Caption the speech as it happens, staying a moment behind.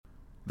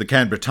The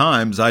Canberra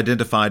Times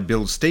identified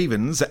Bill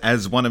Stevens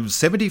as one of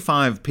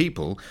 75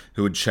 people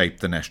who had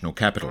shaped the national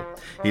capital.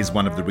 He is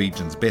one of the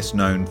region's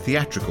best-known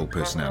theatrical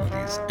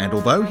personalities, and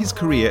although his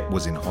career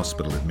was in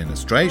hospital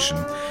administration,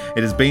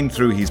 it has been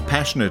through his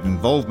passionate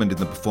involvement in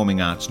the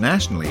performing arts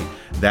nationally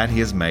that he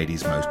has made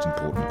his most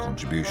important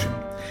contribution.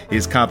 He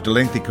has carved a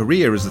lengthy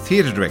career as a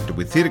theatre director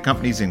with theatre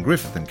companies in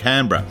Griffith and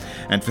Canberra,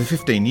 and for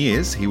 15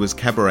 years he was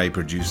cabaret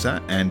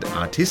producer and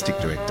artistic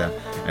director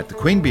at the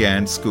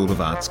Queanbeyan School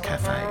of Arts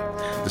Cafe.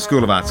 The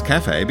School of Arts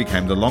Cafe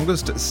became the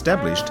longest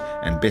established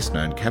and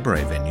best-known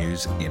cabaret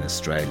venues in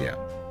Australia.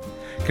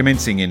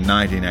 Commencing in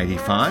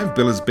 1985,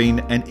 Bill has been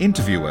an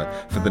interviewer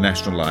for the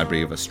National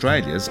Library of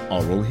Australia's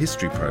Oral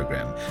History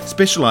program,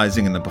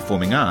 specialising in the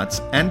performing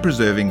arts and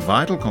preserving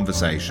vital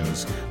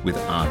conversations with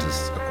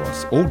artists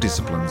across all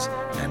disciplines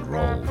and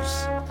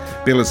roles.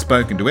 Bill has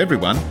spoken to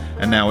everyone,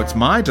 and now it's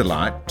my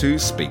delight to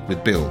speak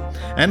with Bill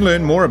and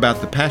learn more about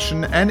the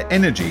passion and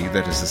energy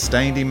that has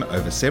sustained him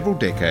over several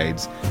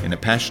decades in a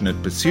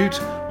passionate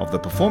pursuit of the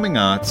performing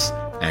arts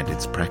and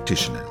its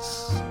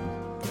practitioners.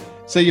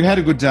 So you had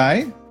a good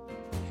day?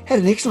 Had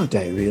an excellent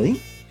day, really,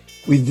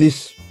 with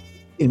this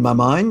in my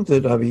mind,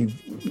 that I'll be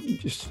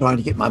just trying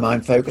to get my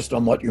mind focused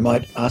on what you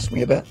might ask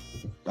me about.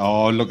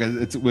 Oh, look,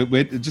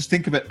 just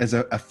think of it as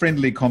a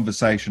friendly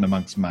conversation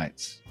amongst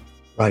mates.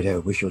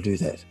 Righto, we shall do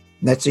that.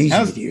 And that's easy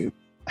with you.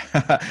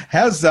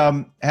 How's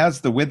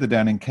the weather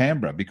down in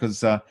Canberra?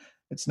 Because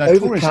it's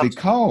notoriously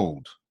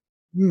cold.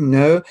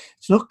 No,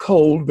 it's not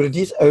cold, but it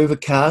is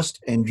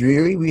overcast and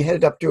dreary. We had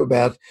it up to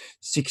about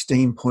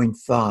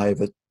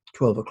 16.5 at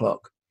 12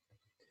 o'clock.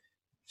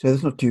 So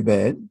that's not too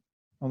bad.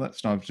 Oh,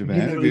 that's not too We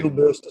bad. had a little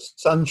burst of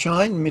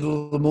sunshine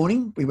middle of the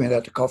morning. We went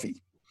out to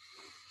coffee.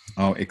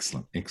 Oh,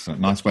 excellent, excellent.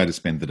 Nice way to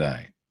spend the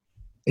day.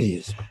 It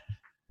is.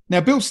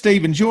 Now, Bill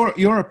Stevens,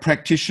 you're a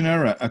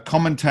practitioner, a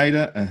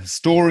commentator, a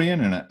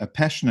historian, and a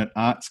passionate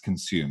arts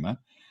consumer.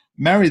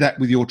 Marry that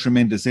with your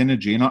tremendous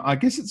energy, and I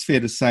guess it's fair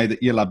to say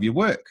that you love your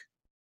work.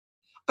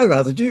 I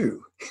rather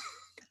do.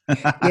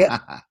 Yeah,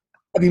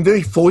 I've been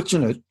very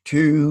fortunate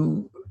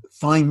to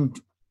find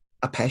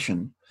a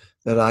passion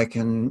that I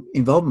can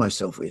involve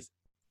myself with.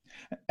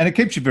 And it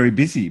keeps you very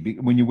busy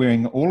when you're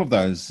wearing all of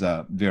those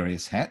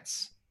various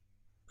hats.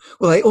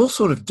 Well, they all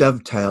sort of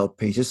dovetail,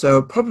 Peter, so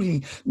I'm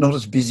probably not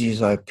as busy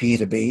as I appear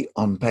to be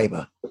on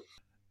paper.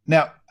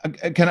 Now,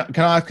 can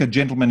I ask a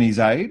gentleman his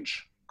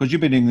age? Because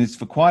you've been doing this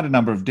for quite a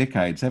number of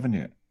decades, haven't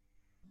you?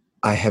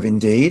 I have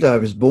indeed. I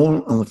was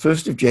born on the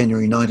 1st of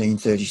January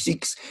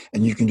 1936,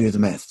 and you can do the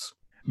maths.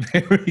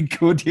 Very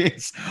good,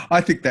 yes.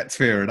 I think that's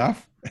fair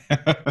enough.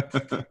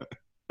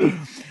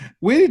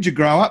 Where did you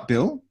grow up,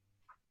 Bill?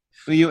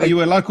 Are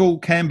you a local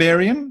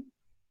Canberrian?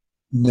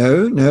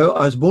 No.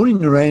 I was born in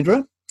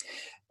Narrandera,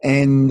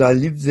 and I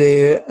lived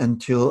there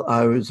until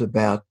I was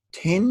about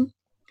 10.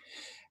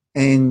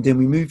 And then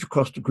we moved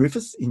across to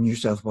Griffith in New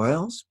South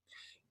Wales,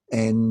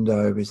 and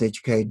I was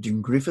educated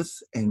in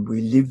Griffith, and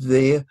we lived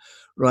there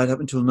right up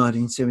until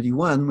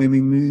 1971 when we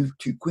moved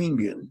to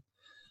Queanbeyan.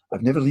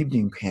 I've never lived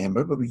in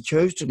Canberra, but we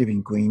chose to live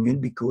in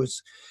Queanbeyan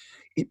because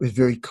it was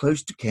very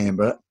close to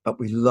Canberra, but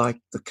we liked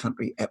the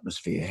country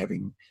atmosphere,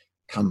 having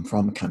come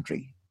from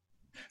country.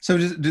 So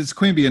does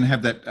Queanbeyan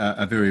have that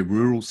a very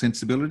rural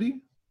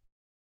sensibility?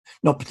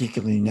 Not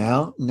particularly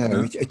now,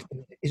 no.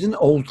 It's an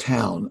old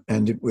town,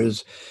 and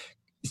its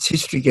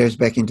history goes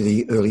back into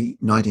the early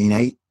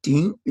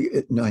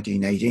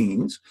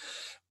 1918s,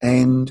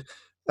 and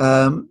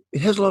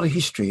it has a lot of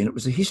history, and it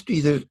was a history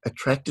that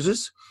attracted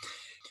us,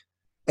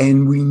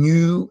 and we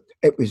knew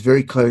it was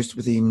very close,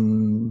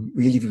 within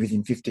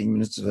 15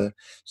 minutes of the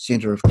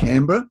centre of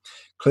Canberra,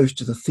 close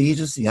to the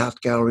theatres, the art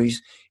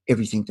galleries,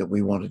 everything that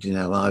we wanted in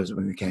our lives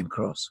when we came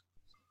across.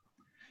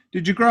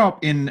 Did you grow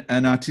up in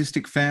an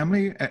artistic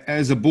family?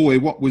 As a boy,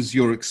 what was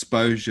your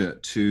exposure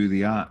to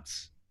the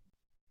arts?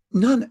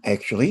 None,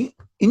 actually.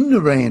 In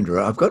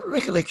Narrandera, I've got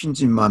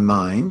recollections in my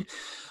mind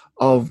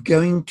of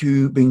being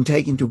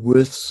taken to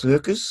Worth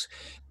Circus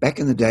back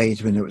in the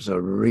days when it was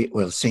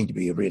it seemed to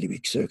be a really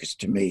big circus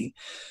to me.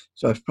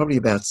 So I was probably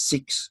about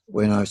 6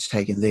 when I was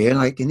taken there. And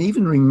I can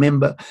even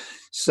remember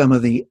some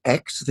of the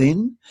acts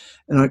then.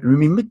 And I can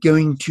remember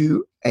going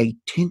to a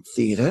tent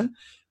theatre,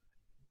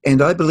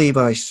 and I believe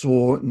I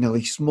saw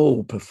Nellie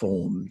Small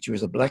perform. She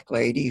was a black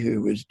lady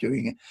who was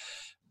doing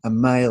a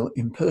male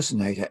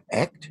impersonator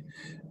act.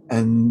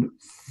 And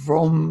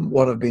from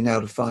what I've been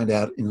able to find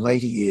out in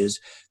later years,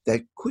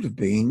 that could have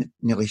been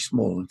Nellie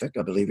Small. In fact,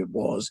 I believe it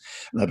was.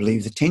 And I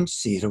believe the tent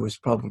theatre was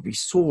probably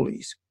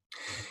Sawley's.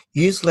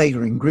 Years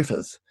later in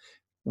Griffith,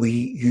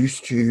 Sawley's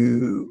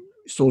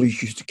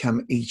used to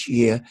come each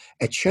year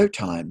at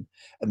showtime,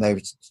 and they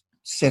would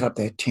set up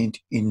their tent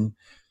in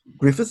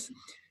Griffith,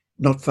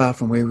 not far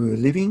from where we were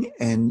living,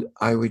 and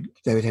they would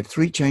have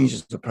 3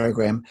 changes of the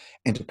program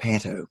and a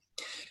panto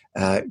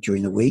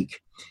during the week.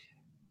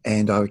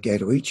 And I would go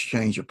to each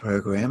change of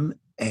program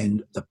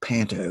and the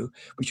panto,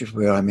 which is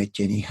where I met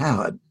Jenny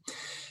Howard.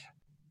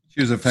 She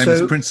was a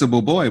famous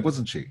principal boy,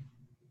 wasn't she?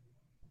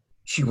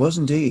 She was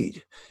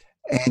indeed,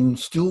 and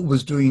still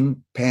was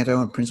doing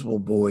panto and principal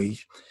boy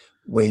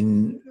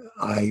when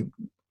I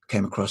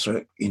came across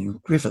her in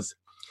Griffith.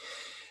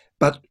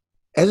 But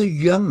as a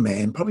young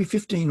man, probably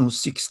 15 or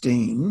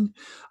 16,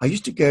 I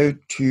used to go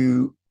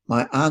to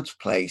my aunt's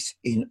place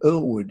in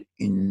Earlwood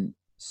in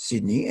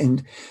Sydney,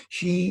 and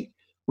she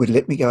would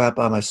let me go out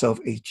by myself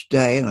each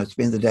day, and I'd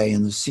spend the day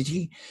in the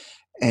city,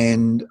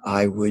 and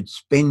I would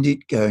spend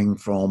it going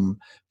from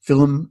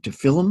film to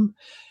film,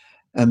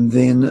 and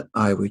then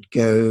I would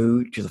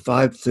go to the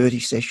 5:30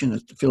 session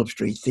at the Phillip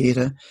Street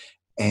Theatre,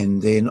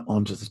 and then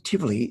on to the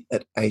Tivoli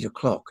at 8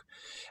 o'clock.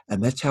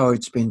 And that's how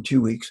I'd spend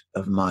 2 weeks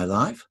of my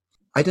life.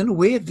 I don't know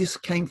where this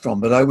came from,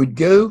 but I would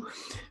go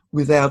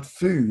without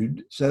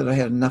food so that I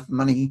had enough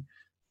money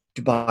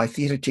to buy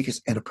theatre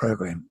tickets and a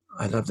program.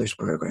 I love those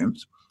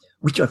programs,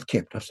 which I've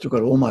kept. I've still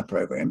got all my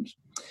programs.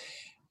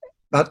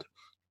 But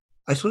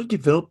I sort of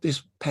developed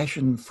this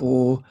passion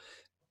for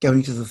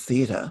going to the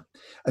theatre,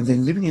 and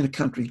then living in a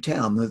country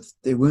town that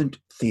there weren't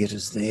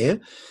theatres there.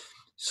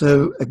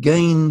 So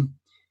again,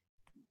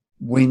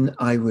 when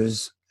I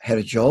had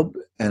a job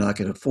and I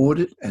could afford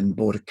it and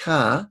bought a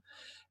car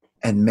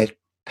and met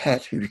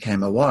Pat, who became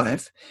my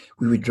wife,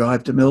 we would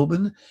drive to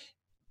Melbourne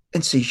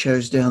and see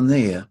shows down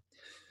there.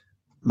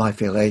 My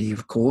Fair Lady,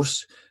 of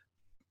course.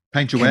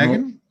 Paint Your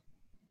Wagon?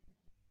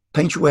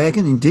 Paint Your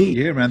Wagon, indeed.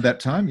 Yeah, around that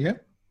time, yeah.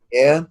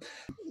 Yeah.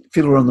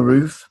 Fiddler on the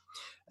Roof.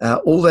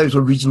 All those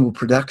original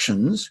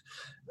productions,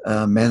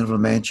 Man of La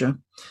Mancha.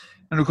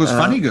 And, of course,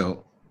 Funny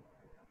Girl.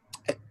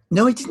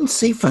 No, I didn't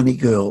see Funny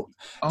Girl.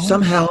 Oh.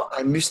 Somehow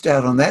I missed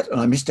out on that, and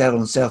I missed out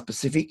on South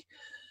Pacific.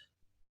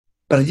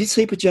 But I did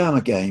see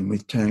Pajama Game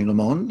with Tony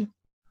Lamond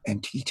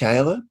and T.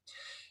 Taylor.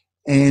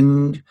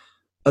 And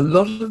a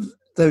lot of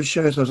those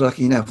shows I was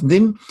lucky enough. And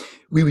then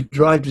we would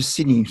drive to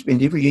Sydney,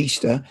 spend every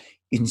Easter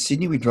in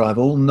Sydney. We'd drive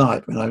all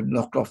night. When I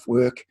knocked off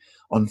work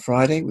on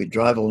Friday, we'd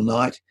drive all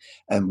night,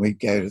 and we'd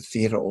go to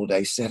theatre all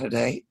day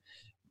Saturday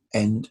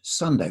and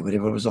Sunday,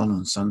 whatever was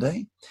on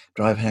Sunday,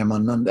 drive home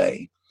on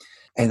Monday.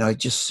 And I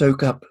just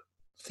soak up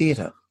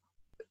theatre.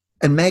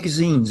 And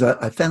magazines,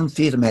 I found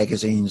theatre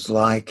magazines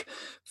like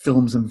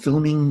Films and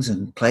Filmings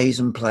and Plays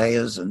and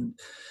Players, and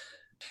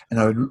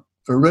I would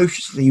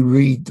ferociously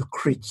read the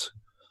crits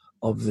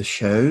of the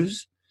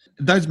shows.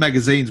 Those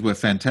magazines were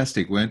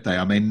fantastic, weren't they?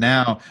 I mean,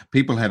 now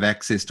people have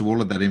access to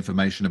all of that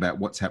information about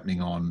what's happening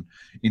on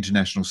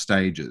international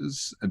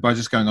stages by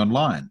just going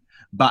online.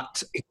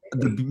 But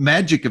the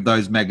magic of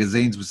those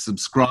magazines was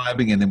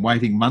subscribing and then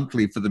waiting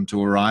monthly for them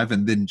to arrive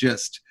and then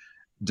just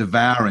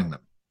devouring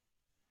them.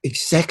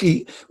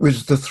 Exactly,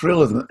 was the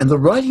thrill of them. And the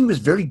writing was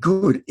very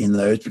good in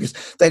those, because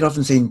they'd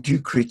often send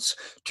two crits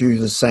to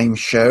the same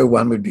show.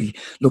 One would be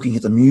looking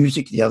at the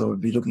music, the other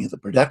would be looking at the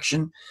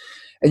production.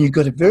 And you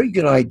got a very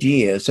good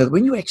idea. So that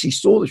when you actually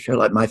saw the show,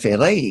 like My Fair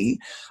Lady,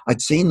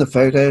 I'd seen the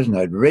photos and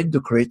I'd read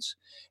the crits,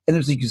 and it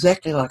was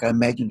exactly like I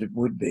imagined it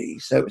would be.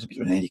 So it was a bit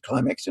of an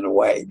anticlimax in a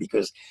way,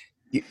 because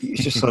you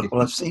just thought,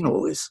 well, I've seen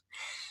all this.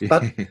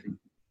 But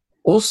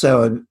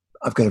also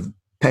I've got a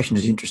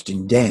passionate interest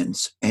in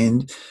dance,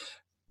 and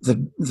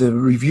the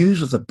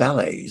reviews of the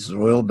ballets, the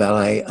Royal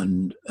Ballet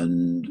and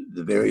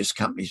the various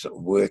companies that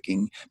were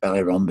working,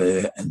 Ballet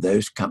Rambert and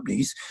those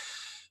companies,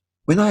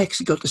 when I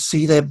actually got to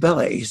see their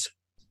ballets,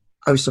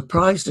 I was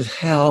surprised at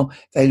how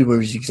they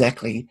were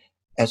exactly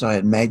as I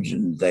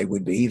imagined they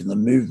would be. Even the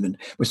movement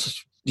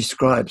was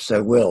described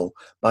so well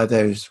by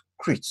those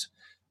crits.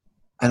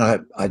 And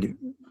I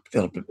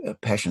developed a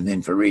passion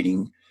then for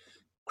reading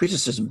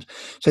criticisms.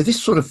 So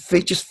this sort of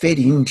just fed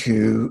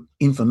into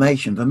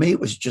information. For me,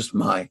 it was just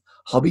my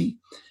hobby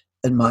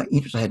and my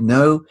interest. I had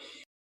no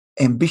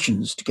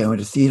ambitions to go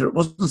into theatre. It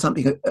wasn't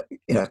something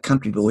a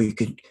country boy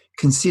could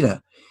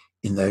consider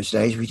in those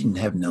days. We didn't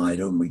have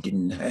NIDA, and we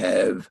didn't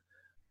have,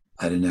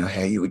 I don't know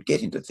how you would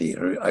get into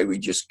theatre. I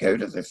would just go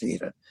to the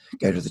theatre,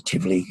 go to the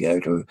Tivoli, go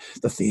to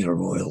the Theatre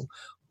Royal,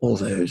 all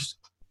those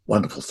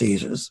wonderful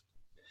theatres.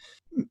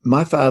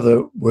 My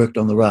father worked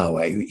on the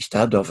railway. He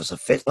started off as a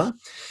fettler,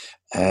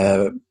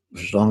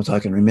 as long as I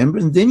can remember,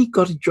 and then he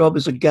got a job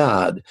as a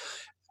guard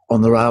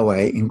on the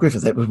railway in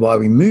Griffith. That was why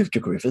we moved to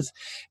Griffith.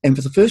 And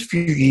for the first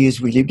few years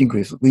we lived in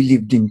Griffith, we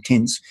lived in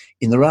tents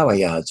in the railway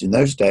yards. In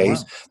those days,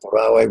 wow, the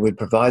railway would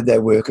provide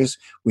their workers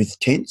with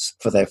tents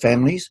for their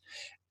families.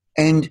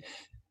 And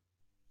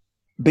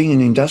being an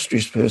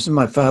industrious person,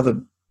 my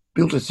father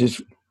built us this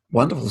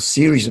wonderful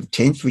series of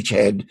tents which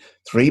had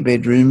 3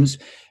 bedrooms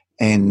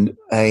and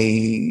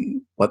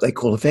what they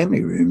call a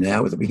family room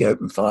now, with a big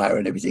open fire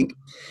and everything.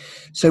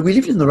 So we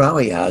lived in the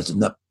railway yards,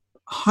 and the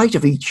height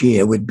of each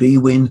year would be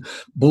when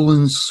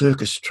Bullen's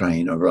circus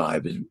train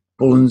arrived.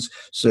 Bullen's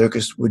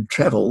circus would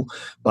travel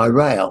by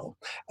rail,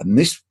 and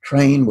this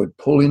train would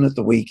pull in at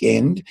the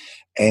weekend,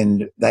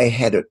 and they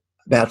had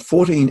about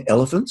 14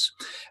 elephants.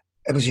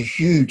 It was a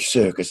huge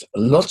circus,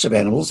 lots of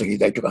animals. They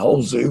took a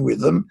whole zoo with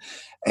them,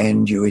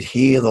 and you would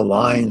hear the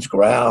lions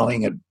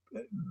growling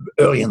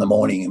early in the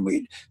morning, and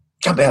we'd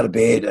jump out of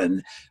bed,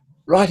 and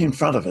right in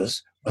front of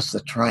us was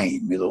the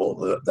train with all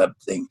the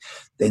thing.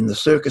 Then the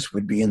circus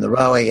would be in the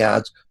railway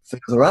yards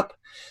further up,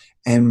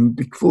 and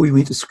before we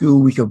went to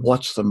school, we could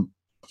watch them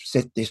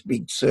set this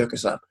big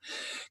circus up.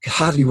 Could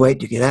hardly wait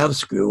to get out of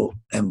school,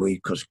 and we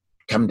could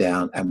come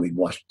down and we'd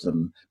watch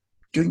them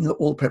doing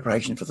all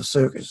preparation for the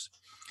circus.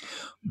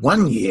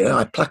 One year,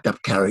 I plucked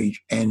up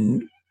courage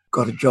and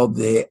got a job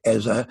there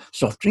as a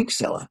soft drink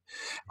seller.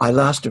 I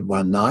lasted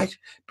one night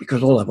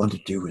because all I wanted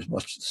to do was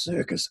watch the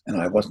circus, and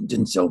I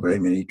didn't sell very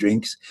many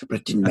drinks, but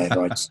it didn't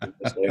matter. I'd see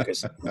the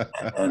circus,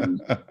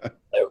 and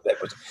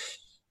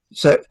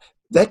so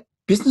that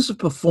business of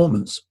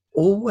performance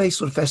always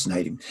sort of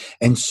fascinating.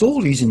 And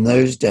Sawleys in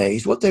those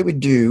days, what they would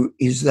do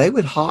is they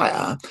would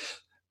hire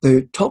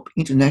the top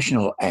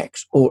international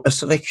acts, or a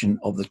selection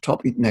of the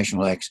top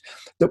international acts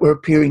that were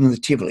appearing in the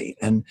Tivoli.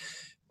 And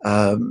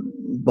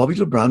Bobby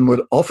LeBrun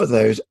would offer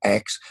those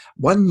acts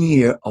 1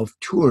 year of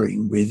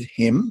touring with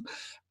him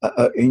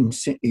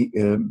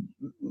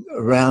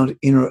around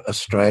inner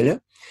Australia.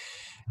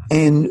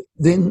 And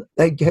then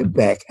they'd go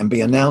back and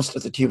be announced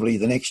at the Tivoli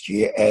the next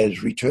year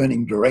as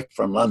returning direct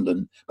from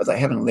London, but they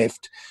haven't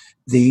left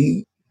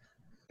the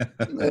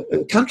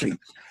country.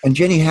 And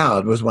Jenny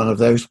Howard was one of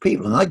those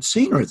people. And I'd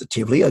seen her at the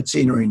Tivoli. I'd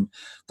seen her in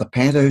the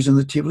pantos in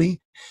the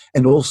Tivoli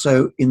and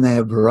also in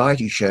their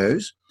variety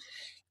shows.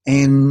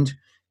 And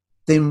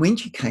then when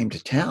she came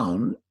to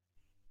town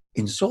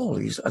in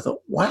Sawleys, I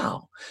thought,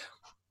 wow.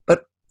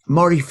 But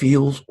Maury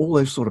Fields, all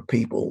those sort of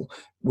people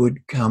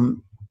would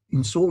come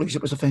in Sawleys.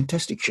 It was a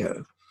fantastic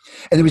show.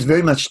 And it was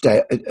very much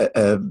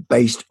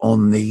based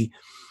on the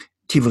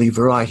Tivoli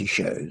variety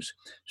shows.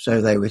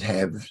 So they would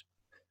have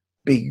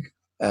big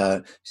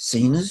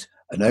scenes,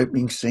 an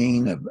opening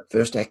scene, a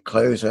first act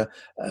closer,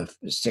 a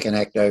second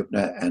act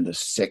opener, and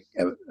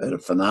a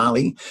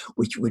finale,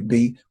 which would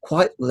be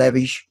quite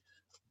lavish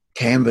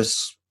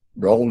canvas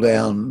roll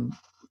down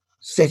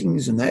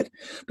settings and that.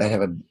 They'd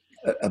have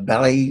a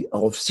ballet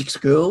of 6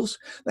 girls.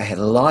 They had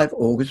a live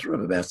orchestra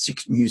of about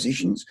 6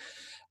 musicians.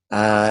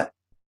 And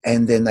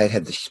then they'd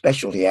have the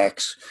specialty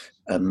acts,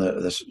 and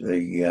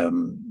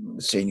the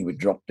senior would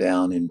drop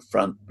down in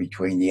front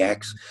between the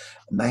acts.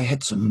 And they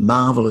had some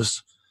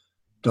marvellous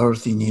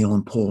Dorothy Neal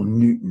and Paul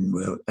Newton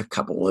were a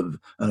couple of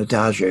an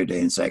Adagio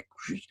dance act,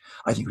 which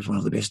I think was one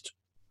of the best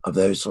of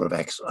those sort of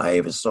acts I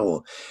ever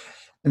saw.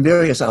 And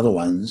various other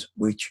ones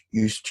which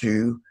used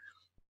to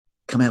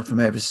come out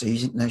from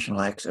overseas, international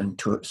acts, and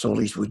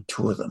Sawleys would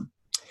tour them.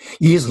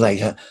 Years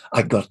later,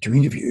 I got to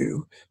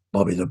interview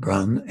Bobby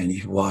LeBrun and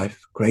his wife,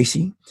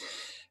 Gracie,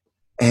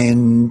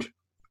 and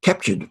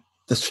captured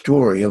the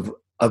story of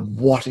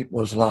what it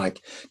was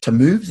like to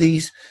move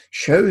these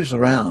shows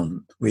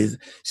around with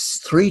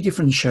 3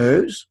 different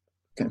shows,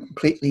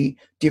 completely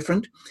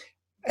different,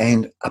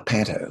 and a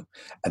panto.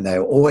 And they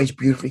were always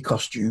beautifully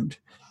costumed,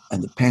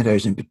 and the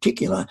pantos in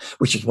particular,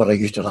 which is what I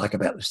used to like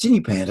about the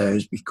Sydney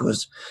pantos,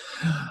 because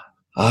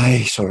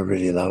I sort of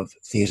really love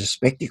theatre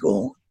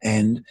spectacle,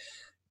 and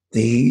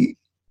the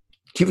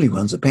Tivoli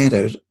ones, the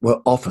pantos,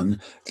 were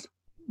often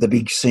the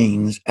big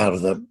scenes out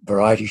of the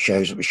variety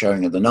shows that were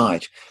showing at the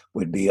night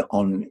would be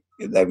on.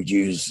 They would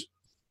use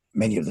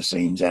many of the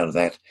scenes out of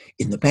that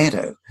in the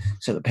panto.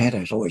 So the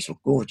pantos always look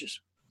gorgeous.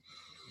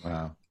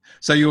 Wow.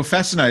 So you were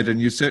fascinated,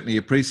 and you certainly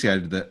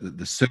appreciated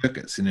the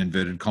circus, in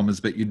inverted commas,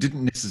 but you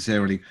didn't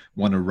necessarily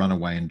want to run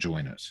away and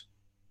join it.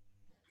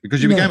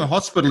 Because you became a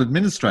hospital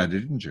administrator,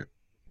 didn't you?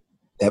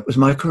 That was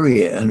my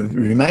career, and it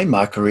remained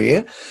my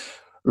career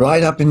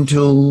right up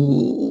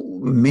until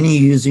many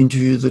years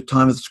into the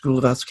time of the School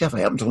of Arts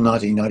Cafe, up until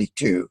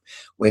 1992,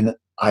 when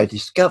I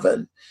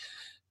discovered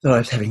that I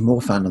was having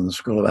more fun in the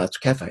School of Arts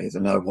Cafe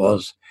than I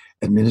was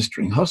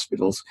administering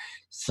hospitals.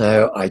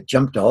 So I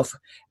jumped off,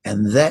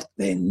 and that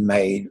then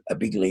made a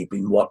big leap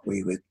in what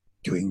we were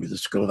doing with the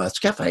School of Arts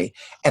Cafe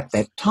at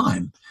that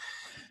time.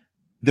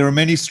 There are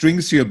many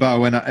strings to your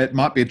bow, and it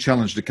might be a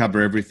challenge to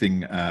cover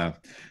everything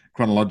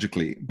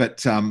chronologically,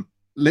 but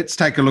let's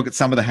take a look at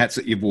some of the hats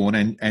that you've worn,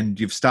 and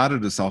you've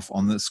started us off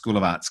on the School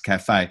of Arts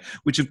Cafe,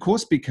 which of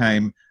course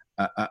became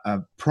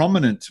a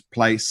prominent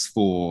place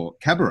for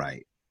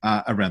cabaret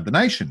around the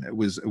nation. It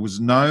was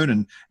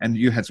known, and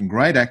you had some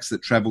great acts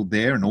that travelled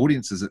there and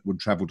audiences that would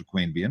travel to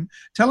Queanbeyan.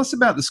 Tell us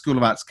about the School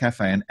of Arts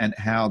Cafe and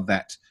how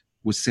that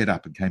was set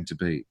up and came to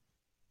be.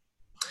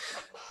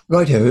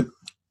 Righto.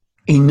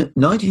 In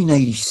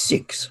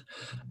 1986,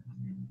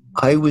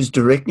 I was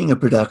directing a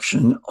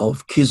production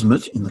of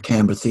Kismet in the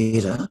Canberra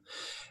Theatre,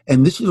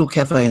 and this little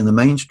cafe in the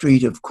main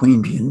street of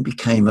Queanbeyan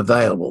became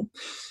available.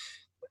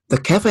 The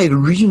cafe had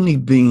originally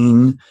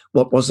been,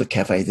 what was the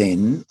cafe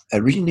then,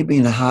 originally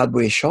been a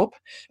hardware shop,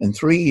 and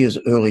 3 years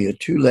earlier,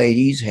 2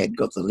 ladies had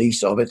got the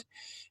lease of it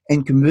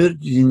and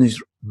converted it in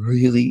this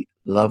really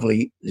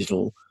lovely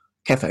little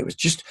cafe. It was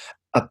just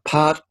a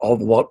part of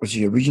what was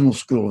the original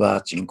School of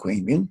Arts in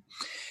Queanbeyan,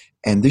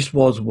 and this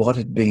was what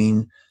had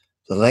been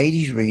the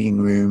ladies' reading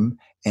room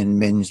and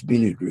men's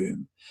billiard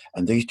room.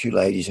 And these 2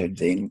 ladies had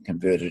then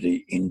converted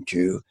it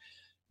into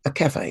a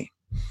cafe.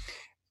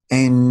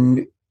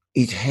 And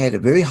it had a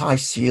very high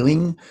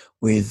ceiling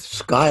with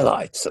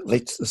skylights that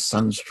lets the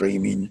sun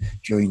stream in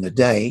during the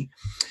day.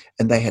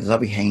 And they had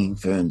lovely hanging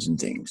ferns and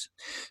things.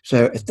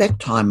 So at that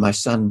time, my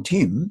son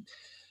Tim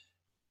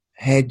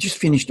had just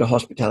finished a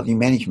hospitality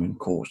management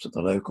course at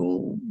the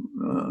local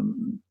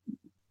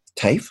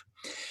TAFE,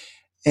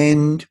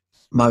 and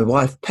my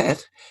wife,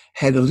 Pat,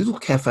 had a little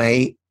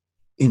cafe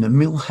in a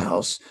mill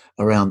house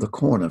around the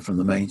corner from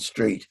the main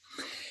street.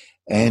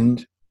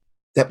 And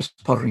that was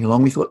pottering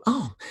along. We thought,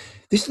 oh,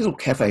 this little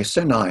cafe is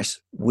so nice.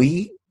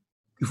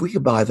 If we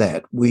could buy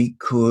that, we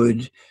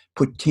could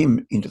put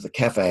Tim into the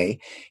cafe.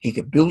 He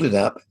could build it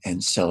up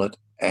and sell it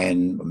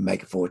and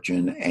make a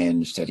fortune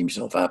and set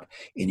himself up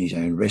in his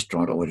own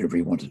restaurant or whatever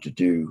he wanted to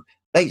do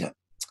later.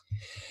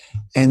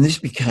 And this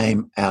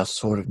became our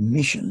sort of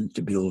mission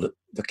to build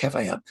the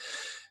cafe up.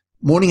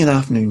 Morning and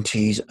afternoon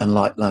teas and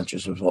light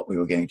lunches was what we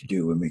were going to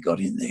do when we got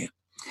in there.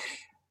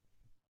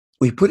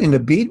 We put in a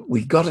bid,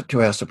 we got it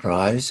to our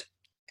surprise,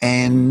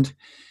 and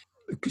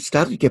it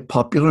started to get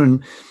popular.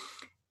 And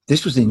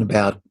this was in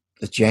about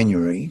the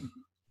January.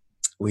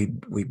 We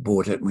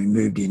bought it and we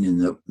moved in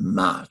the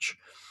March.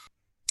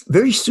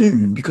 Very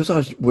soon, because I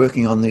was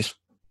working on this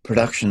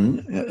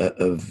production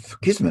of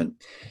Kismet,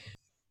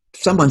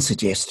 someone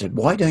suggested,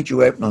 why don't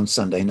you open on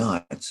Sunday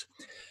nights?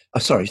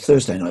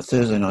 Thursday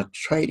night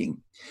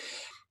trading.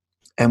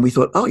 And we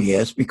thought, oh,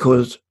 yes,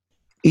 because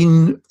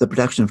in the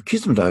production of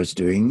Kismet I was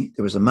doing,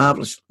 there was a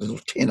marvellous little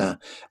tenor,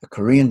 a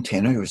Korean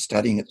tenor who was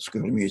studying at the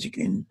School of Music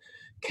in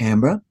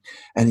Canberra,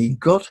 and he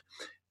got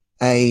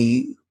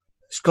a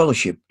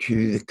scholarship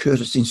to the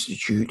Curtis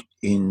Institute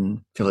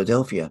in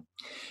Philadelphia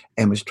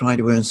and was trying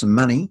to earn some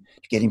money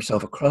to get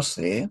himself across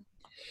there.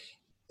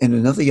 And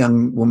another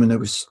young woman who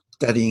was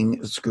studying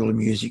at the School of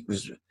Music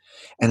was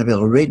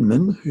Annabella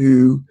Redman,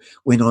 who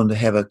went on to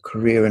have a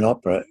career in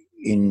opera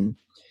in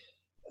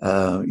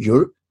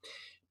Europe.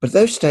 But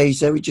those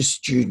days, they were just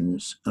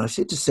students. And I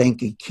said to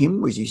Sankey,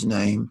 Kim was his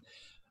name,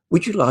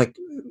 would you like,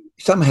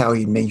 somehow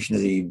he mentioned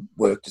that he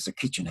worked as a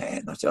kitchen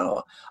hand. I said,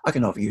 oh, I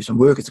can offer you some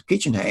work as a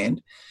kitchen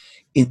hand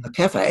in the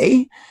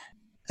cafe.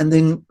 And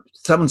then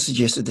someone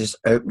suggested this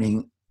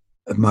opening.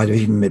 It might have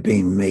even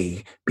been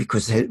me,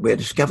 because we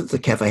discovered the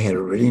cafe had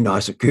a really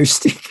nice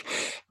acoustic.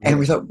 And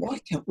we thought, why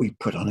can't we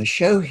put on a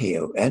show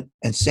here?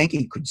 And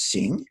Sankey could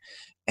sing.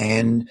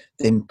 And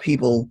then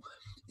people,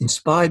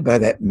 inspired by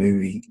that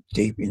movie,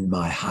 Deep in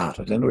My Heart.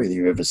 I don't know whether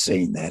you've ever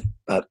seen that,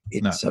 but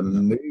it's a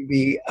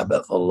movie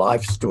about the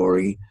life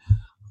story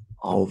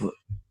of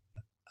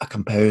a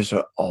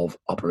composer of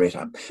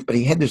operetta. But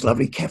he had this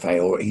lovely cafe,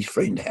 or his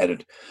friend had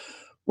it,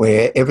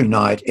 where every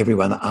night,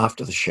 everyone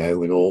after the show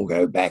would all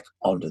go back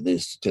to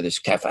this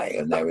cafe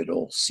and they would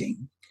all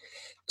sing.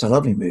 It's a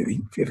lovely movie,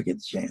 if you ever get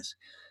the chance.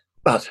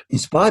 But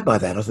inspired by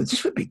that, I thought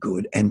this would be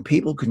good, and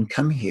people can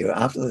come here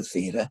after the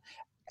theatre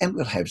and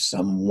we'll have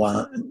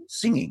someone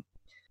singing.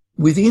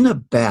 Within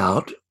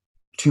about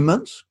 2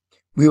 months,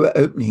 we were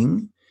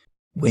opening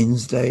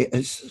Thursday,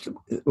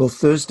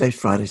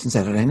 Fridays and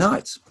Saturday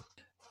nights.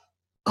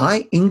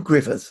 In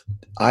Griffith,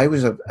 I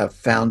was a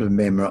founder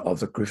member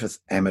of the Griffith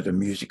Amateur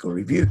Musical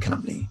Review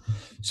Company.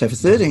 So for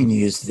 13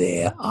 years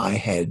there, I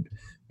had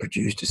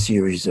produced a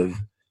series of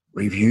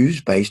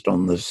reviews based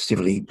on the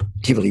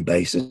Tivoli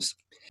basis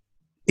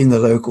in the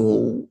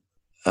local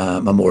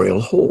Memorial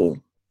Hall.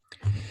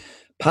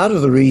 Part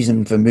of the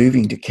reason for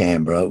moving to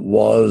Canberra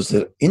was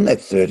that in that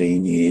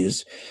 13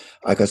 years,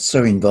 I got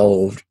so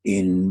involved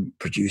in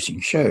producing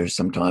shows,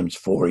 sometimes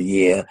for a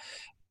year,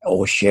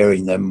 or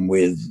sharing them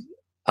with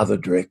other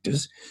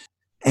directors,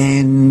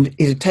 and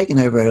it had taken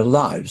over our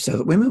lives, so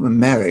that when we were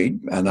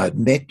married, and I'd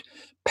met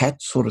Pat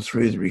sort of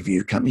through the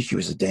review company, she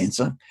was a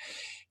dancer,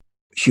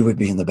 she would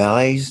be in the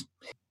ballets,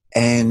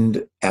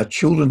 and our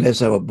children, as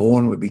they were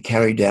born, would be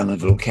carried down in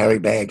little carry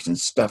bags and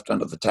stuffed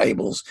under the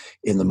tables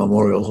in the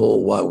Memorial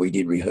Hall while we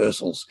did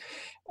rehearsals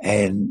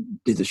and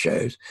did the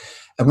shows.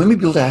 And when we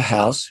built our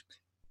house,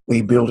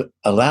 we built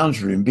a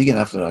lounge room big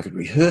enough that I could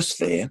rehearse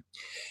there,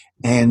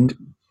 and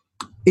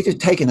it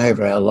had taken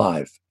over our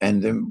life.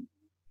 And then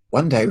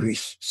one day we were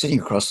sitting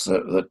across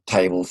the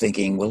table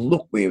thinking, well,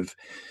 look, we've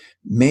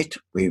met,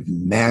 we've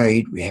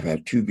married, we have our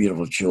 2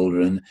 beautiful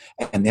children,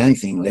 and the only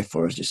thing left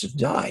for us is to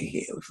die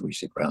here if we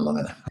sit around long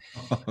enough.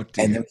 Oh,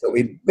 and then we thought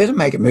we'd better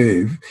make a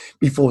move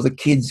before the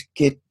kids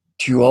get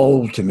too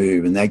old to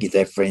move and they get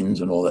their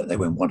friends and all that. They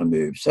won't want to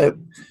move. So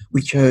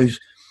we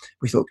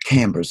thought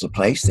Canberra's the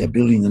place. They're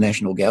building the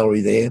National Gallery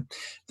there.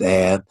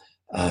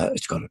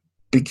 It's got a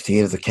big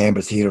theatre, the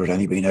Canberra Theatre, had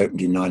only been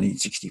opened in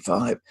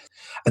 1965.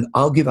 And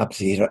I'll give up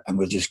theatre and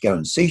we'll just go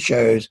and see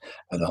shows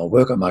and I'll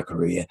work on my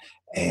career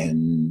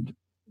and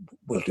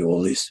we'll do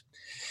all this.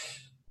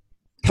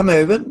 Come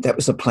over, that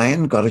was the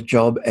plan, got a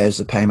job as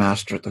the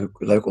paymaster at the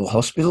local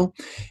hospital.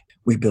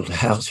 We built a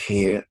house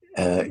here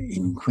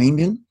in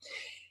Queanbeyan,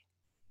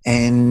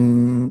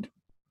 and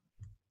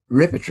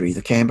Repertory,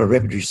 the Canberra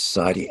Repertory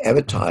Society,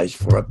 advertised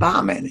for a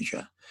bar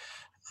manager.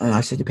 And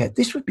I said to Pat,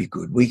 this would be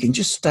good. We can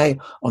just stay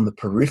on the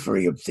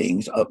periphery of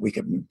things. We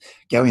can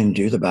go in and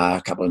do the bar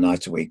a couple of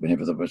nights a week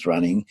whenever that was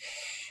running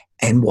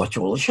and watch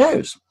all the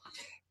shows,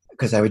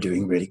 because they were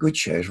doing really good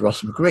shows.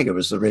 Ross McGregor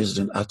was the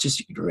resident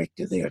artistic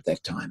director there at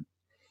that time.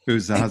 Who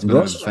was the husband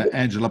of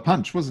Angela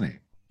Punch, wasn't he?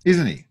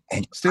 Isn't he?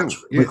 And Still,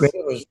 yes.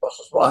 McGregor was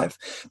Ross's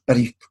wife. But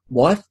his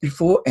wife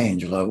before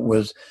Angela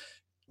was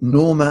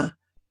Norma,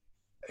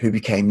 who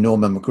became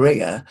Norma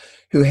McGregor,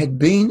 who had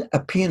been a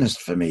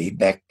pianist for me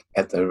back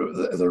at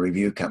the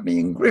review company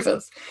in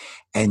Griffith.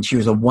 And she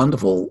was a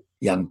wonderful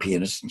young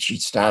pianist. And she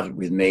started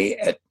with me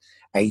at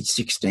age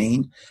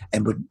 16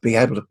 and would be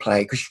able to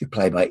play, because she could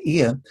play by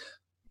ear,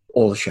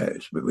 all the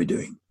shows we were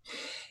doing.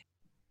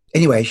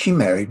 Anyway, she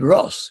married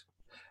Ross.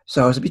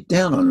 So I was a bit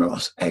down on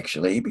Ross,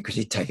 actually, because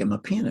he'd taken my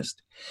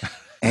pianist.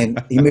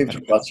 And he moved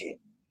across here.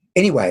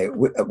 Anyway,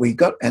 we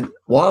got, and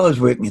while I was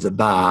working at the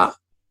bar,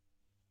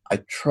 I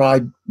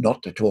tried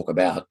not to talk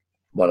about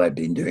what I'd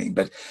been doing,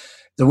 but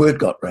the word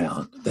got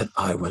round that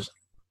I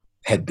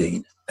had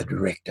been a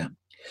director.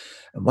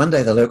 And one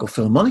day the local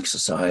Philharmonic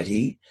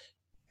Society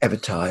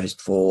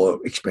advertised for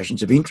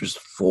expressions of interest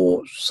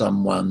for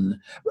someone,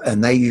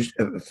 and they used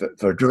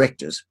for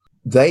directors.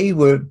 They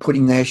were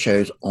putting their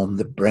shows on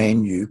the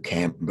brand new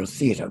Canberra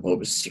Theatre. Well, it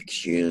was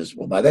 6 years.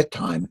 Well, by that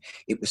time,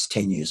 it was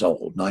 10 years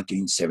old,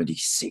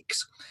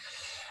 1976.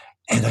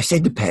 And I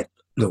said to Pat,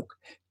 look,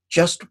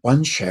 just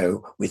one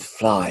show with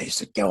flies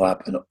that go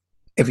up and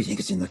everything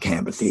is in the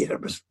Canberra Theatre.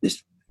 It was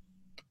this,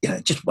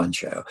 just one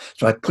show.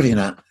 So I put in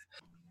an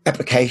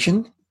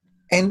application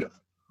and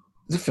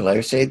the fellow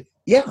said,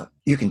 yeah,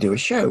 you can do a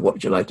show. What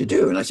would you like to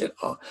do? And I said,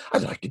 oh,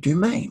 I'd like to do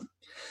Mame.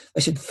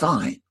 They said,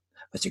 fine.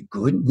 I said,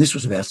 good. This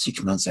was about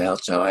 6 months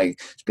out, so I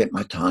spent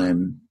my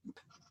time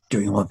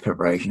doing all the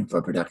preparation for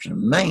a production of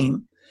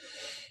Mame.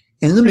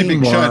 And in the Pretty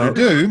meanwhile,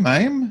 big show to do,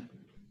 Mame.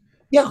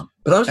 Yeah,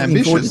 but I was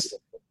looking forward to it.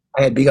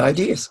 I had big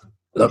ideas.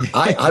 Look,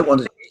 I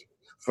wanted to be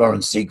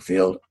Florence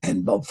Ziegfeld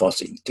and Bob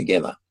Fosse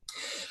together.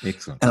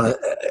 Excellent. And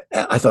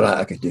I thought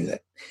I could do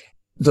that.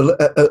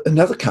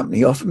 Another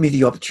company offered me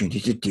the opportunity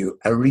to do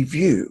a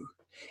review.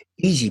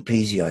 Easy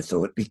peasy, I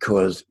thought,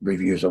 because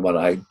reviews are what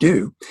I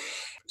do.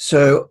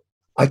 So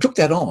I took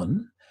that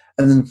on,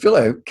 and then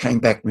Philo came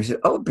back and he said,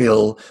 oh,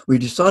 Bill, we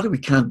decided we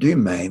can't do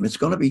Mame. It's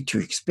going to be too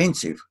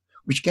expensive,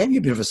 which gave me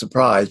a bit of a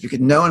surprise because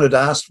no one had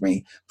asked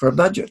me for a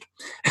budget.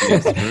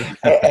 Yes,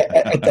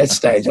 at that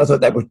stage. I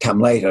thought that would come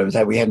later.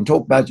 So we hadn't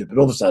talked budget, but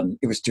all of a sudden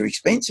it was too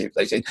expensive.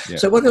 They said,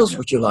 so what else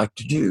would you like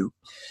to do?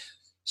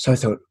 So I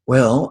thought,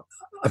 well,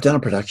 I've done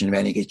a production of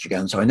Annie Get Your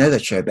Gun, so I know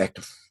that show back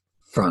to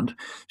front.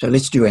 So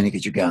let's do Annie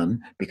Get Your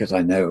Gun, because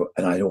I know,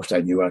 and I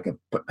also knew I could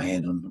put my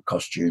hand on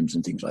costumes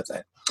and things like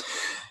that,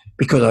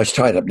 because I was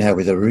tied up now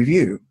with a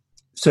review.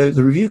 So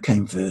the review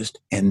came first,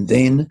 and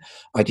then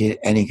I did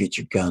Annie Get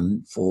Your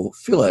Gun for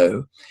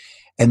Philo,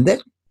 and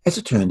that, as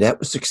it turned out,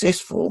 was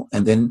successful.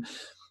 And then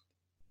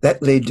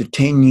that led to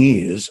 10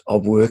 years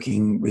of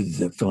working with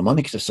the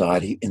Philharmonic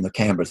Society in the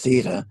Canberra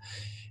Theatre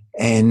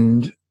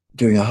and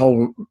doing a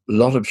whole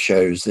lot of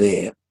shows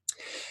there.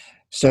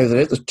 So that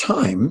at the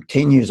time,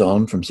 10 years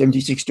on, from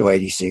 76 to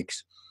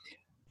 86,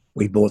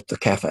 we bought the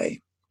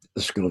cafe,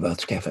 the School of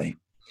Arts Cafe.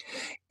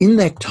 In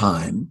that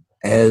time,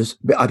 as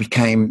I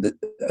became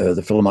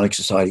the Philharmonic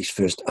Society's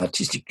first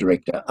artistic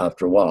director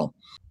after a while,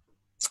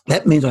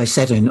 that meant I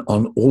sat in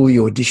on all the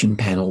audition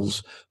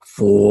panels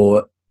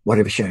for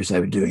whatever shows they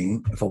were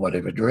doing, for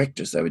whatever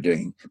directors they were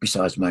doing,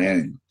 besides my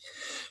own.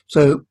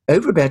 So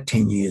over about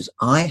 10 years,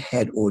 I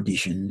had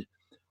auditioned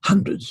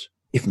hundreds,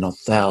 if not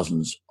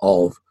thousands,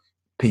 of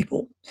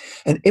people.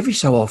 And every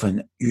so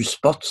often you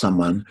spot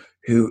someone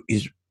who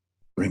is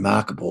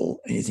remarkable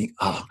and you think,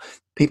 oh,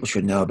 people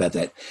should know about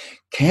that.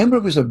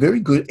 Canberra was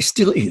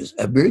still is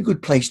a very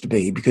good place to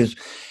be, because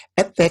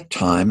at that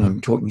time,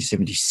 I'm talking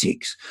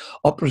 76,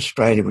 Opera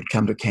Australia would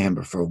come to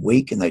Canberra for a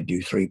week and they'd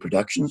do 3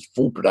 productions,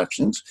 full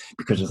productions,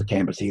 because of the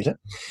Canberra Theatre.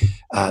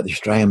 The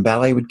Australian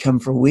Ballet would come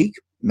for a week,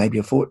 maybe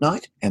a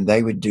fortnight, and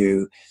they would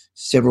do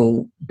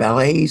several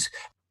ballets.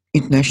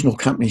 International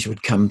companies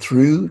would come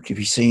through to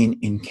be seen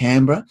in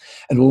Canberra,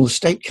 and all the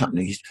state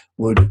companies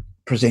would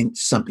present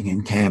something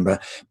in Canberra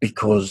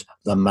because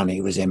the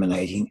money was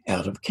emanating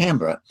out of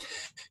Canberra.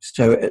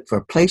 So for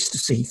a place to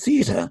see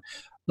theatre,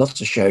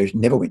 lots of shows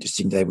never went to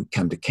Sydney. They would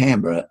come to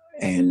Canberra,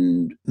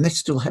 and that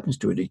still happens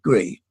to a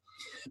degree,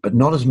 but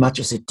not as much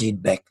as it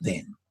did back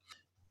then.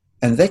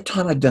 And at that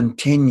time, I'd done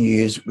 10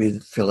 years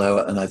with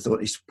Philo, and I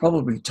thought it's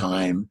probably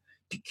time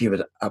to give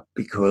it up,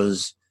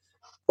 because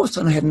all of a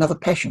sudden I had another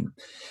passion.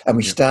 And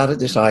we started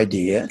this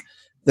idea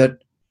that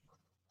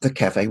the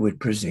cafe would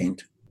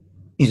present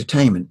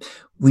entertainment.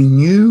 We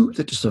knew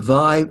that to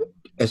survive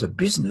as a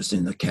business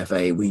in the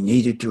cafe, we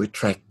needed to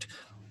attract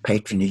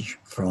patronage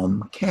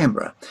from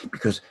Canberra,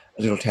 because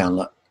a little town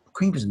like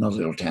Queensland is not a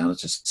little town,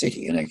 it's a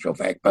city in actual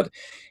fact, but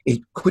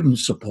it couldn't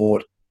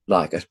support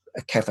like a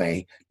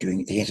cafe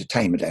doing the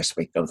entertainment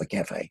aspect of the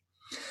cafe.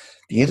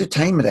 The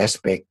entertainment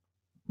aspect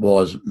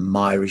was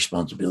my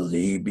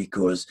responsibility,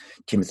 because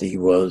Timothy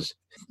was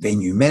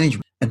venue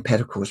management and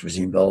Pat, of course, was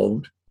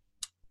involved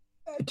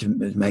to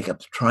make up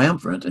the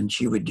Triumvirate, and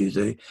she would do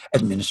the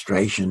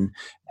administration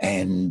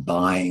and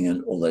buying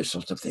and all those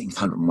sorts of things,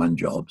 101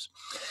 jobs.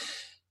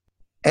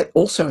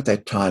 Also at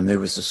that time, there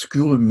was the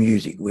School of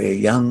Music, where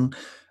young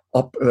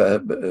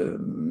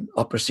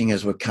opera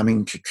singers were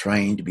coming to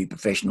train to be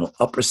professional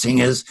opera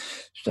singers.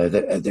 So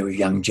that there were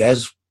young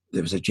jazz.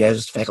 There was a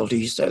jazz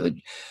faculty, so that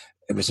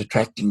it was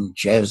attracting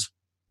jazz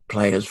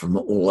players from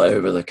all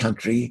over the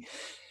country.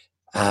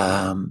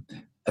 A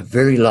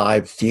very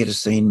live theatre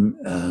scene.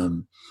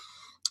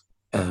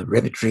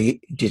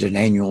 Repertory did an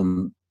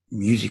annual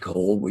music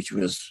hall, which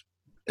was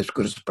as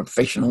good as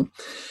professional.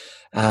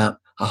 A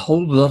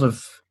whole lot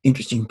of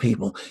interesting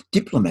people,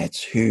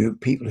 diplomats,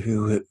 people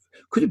who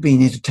could have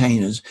been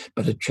entertainers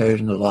but had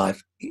chosen a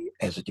life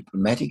as a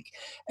diplomatic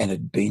and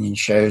had been in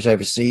shows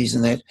overseas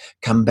and that,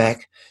 come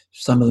back.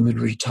 Some of them had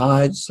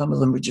retired, some of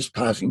them were just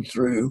passing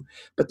through,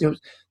 but there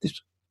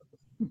was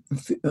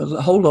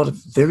a whole lot of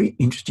very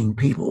interesting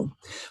people.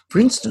 For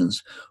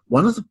instance,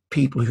 one of the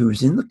people who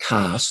was in the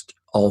cast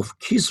of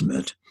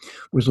Kismet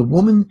was a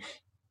woman.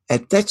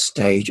 At that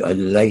stage, I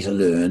later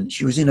learned,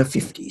 she was in her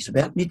 50s,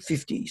 about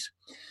mid-50s,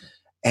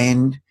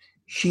 and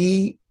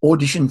she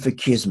auditioned for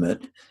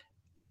Kismet,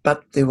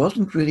 but there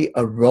wasn't really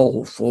a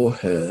role for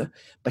her,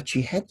 but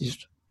she had this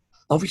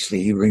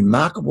obviously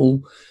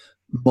remarkable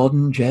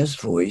modern jazz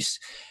voice,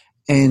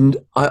 and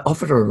I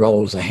offered her a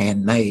role as a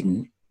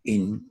handmaiden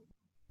in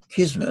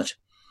Kismet.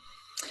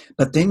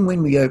 But then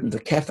when we opened the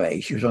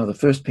cafe, she was one of the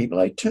first people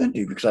I turned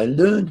to, because I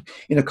learned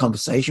in a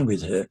conversation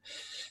with her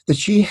that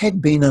she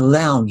had been a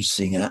lounge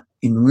singer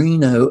in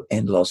Reno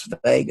and Las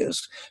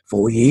Vegas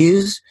for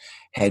years,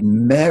 had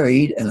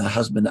married, and her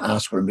husband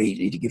asked her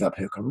immediately to give up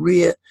her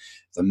career.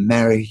 The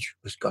marriage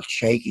got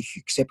shaky. She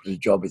accepted a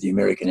job with the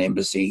American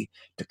Embassy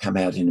to come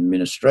out in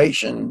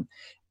administration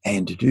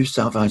and to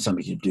find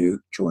something to do,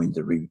 joined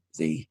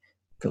the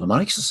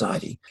Philharmonic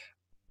Society.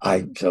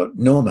 I thought,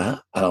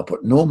 Norma, and I'll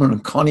put Norma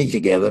and Connie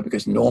together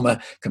because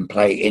Norma can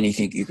play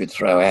anything you could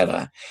throw at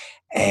her.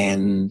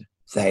 And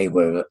they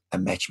were a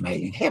match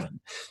made in heaven.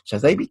 So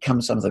they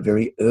become some of the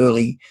very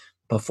early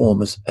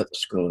performers at the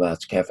School of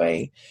Arts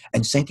Cafe.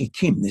 And Sanky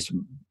Kim, this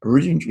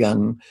brilliant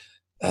young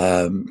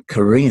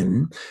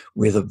Korean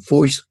with a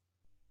voice,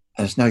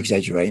 and it's no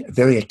exaggeration,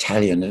 very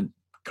Italian and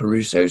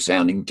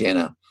Caruso-sounding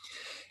tenor,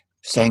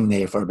 sang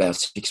there for about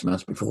 6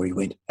 months before he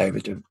went over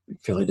to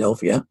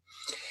Philadelphia.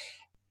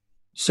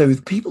 So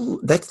people,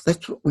 that's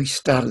what we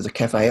started the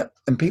cafe,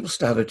 and people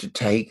started to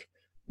take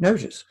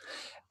notice.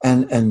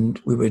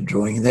 And we were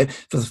drawing that.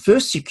 For the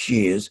first 6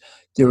 years,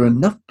 there were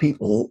enough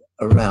people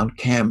around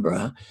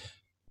Canberra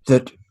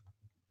that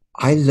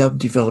I loved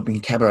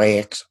developing cabaret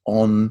acts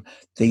on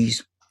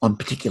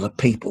particular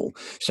people.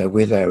 So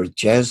whether they were a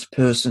jazz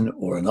person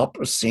or an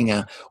opera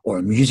singer or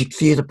a music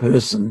theatre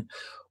person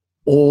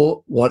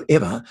or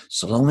whatever,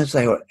 so long as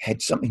they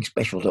had something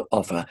special to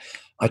offer,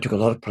 I took a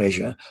lot of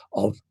pleasure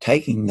of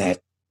taking that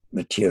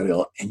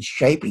material and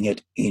shaping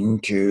it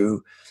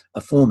into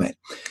a format.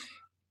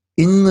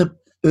 In the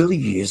early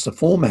years, the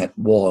format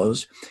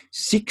was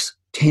 6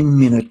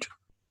 10-minute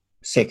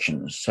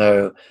sections.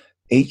 So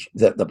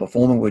the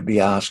performer would be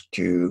asked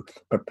to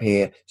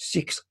prepare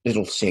 6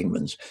 little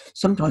segments.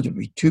 Sometimes it would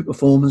be 2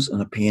 performers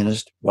and a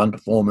pianist, 1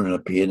 performer and a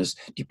pianist,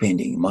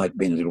 depending. It might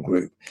be in a little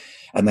group.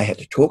 And they had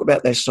to talk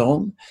about their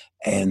song,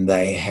 and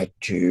they had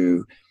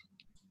to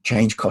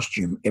change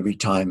costume every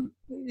 10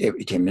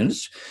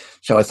 minutes.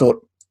 So I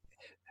thought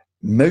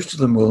most of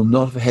them will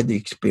not have had the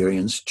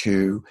experience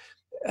to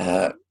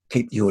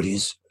keep the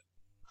audience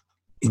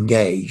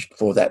engaged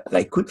for that.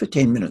 They could for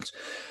 10 minutes.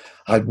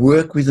 I'd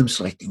work with them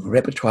selecting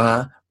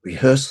repertoire,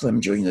 rehearse them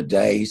during the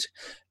days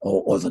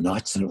or the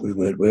nights that we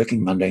were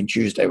working. Monday and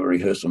Tuesday were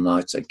rehearsal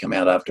nights. They'd come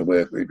out after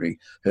work, we'd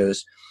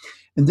rehearse.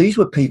 And these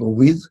were people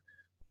with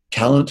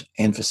talent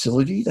and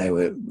facility. They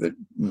were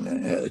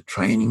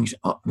trainings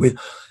with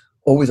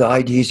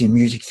ideas in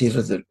music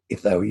theatre that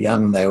if they were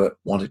young, they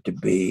wanted to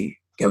be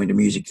going to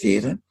music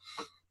theatre.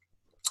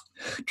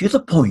 To the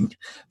point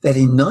that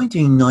in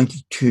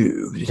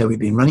 1992, so we've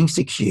been running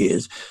 6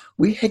 years,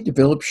 we had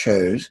developed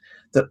shows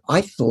that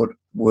I thought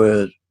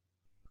were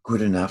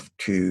good enough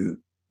to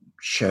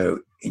show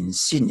in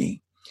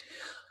Sydney.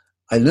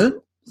 I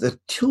learned that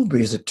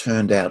Tilbury, as it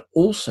turned out,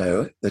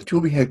 also, the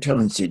Tilbury Hotel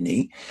in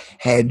Sydney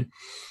had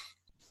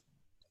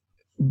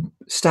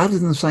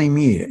started in the same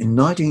year, in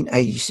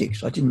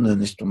 1986. I didn't learn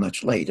this till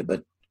much later,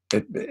 but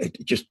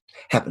it just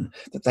happened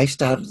that they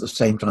started at the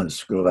same time as the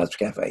School of Arts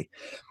Cafe.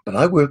 But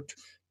I worked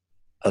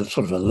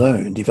sort of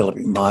alone,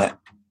 developing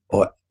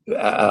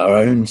our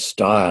own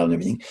style and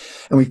everything.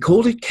 And we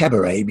called it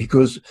Cabaret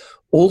because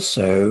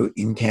also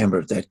in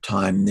Canberra at that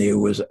time, there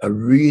was a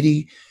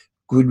really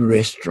good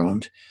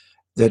restaurant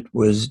that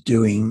was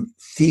doing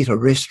theatre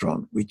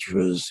restaurant, which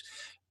was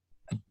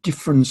a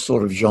different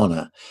sort of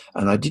genre.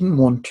 And I didn't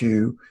want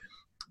to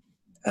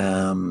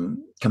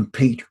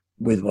compete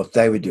with what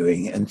they were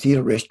doing. And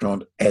theatre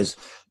restaurant, as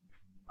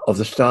of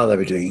the style they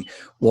were doing,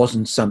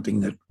 wasn't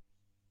something that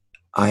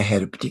I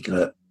had a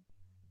particular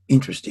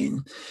interest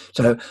in.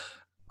 So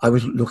I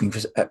was looking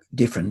for a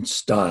different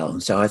style.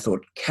 And so I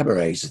thought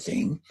cabaret's a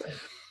thing.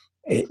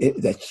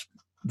 That's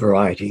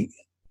variety.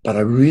 But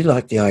I really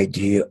like the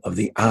idea of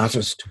the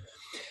artist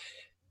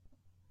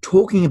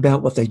talking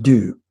about what they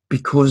do,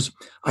 because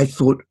I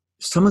thought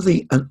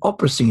an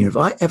opera singer, if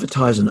I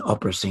advertise an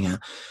opera singer,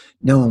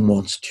 no one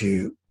wants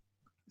to,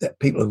 that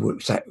people who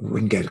would say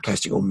wouldn't go to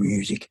classical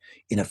music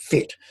in a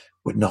fit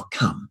would not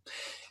come.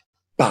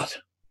 But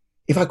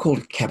if I called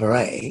it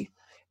cabaret,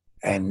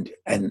 and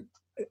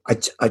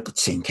I'd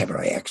seen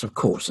cabaret acts, of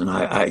course, and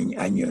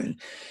I knew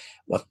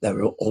what they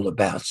were all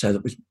about. So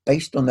it was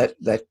based on that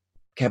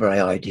cabaret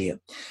idea.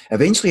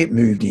 Eventually it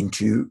moved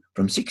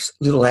from 6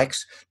 little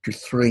acts to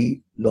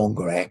 3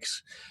 longer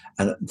acts.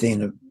 And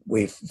then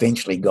we've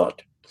eventually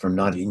got, from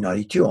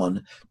 1992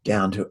 on,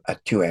 down to a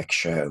 2-act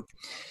show.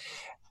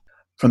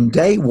 From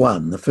day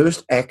one, the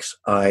first acts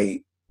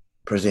I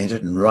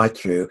presented and right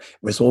through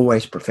was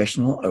always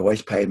professional. I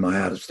always paid my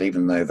artists,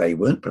 even though they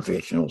weren't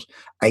professionals,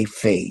 a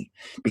fee,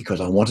 because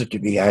I wanted to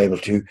be able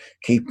to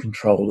keep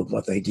control of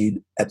what they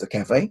did at the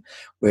cafe.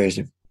 Whereas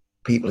if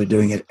people are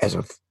doing it as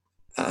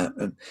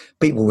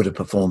people would have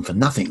performed for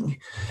nothing.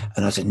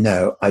 And I said,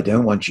 no, I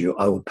don't want you.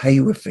 I will pay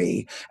you a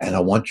fee, and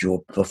I want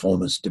your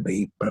performance to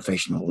be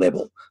professional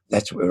level.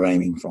 That's what we're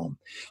aiming from.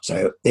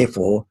 So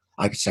therefore,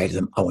 I could say to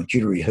them, I want you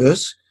to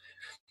rehearse,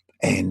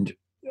 and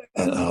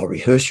I'll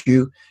rehearse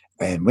you.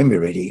 And when we're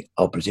ready,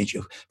 I'll present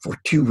you for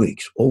 2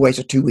 weeks, always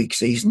a 2-week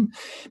season,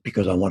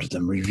 because I wanted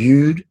them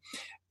reviewed.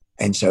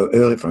 And so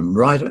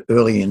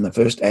early in the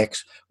first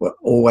acts were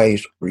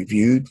always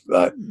reviewed,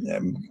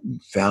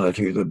 found out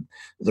who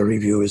the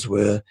reviewers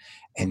were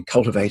and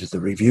cultivated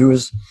the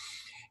reviewers.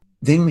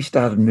 Then we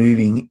started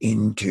moving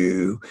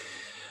into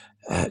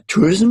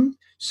tourism.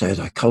 So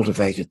I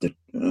cultivated the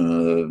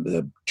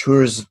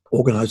tourist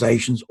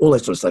organisations, all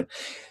that sort of stuff.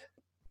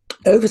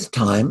 Over the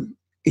time,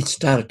 it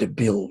started to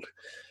build.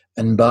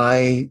 And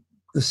by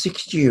the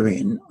 6th year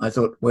in, I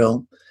thought,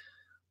 well,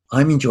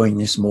 I'm enjoying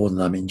this more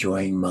than I'm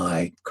enjoying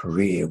my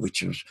career,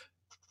 which was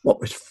what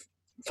was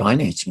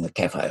financing the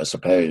cafe, I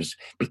suppose,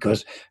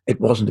 because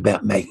it wasn't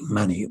about making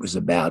money. It was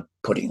about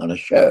putting on a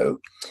show.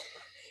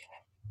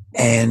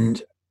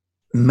 And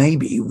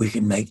maybe we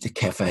can make the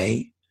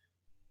cafe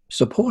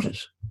support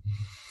us.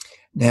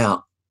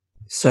 Now,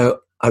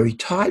 so I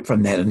retired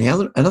from that, and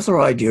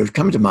another idea had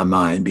come to my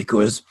mind,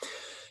 because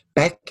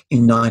back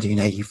in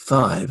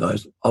 1985, I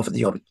was offered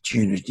the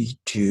opportunity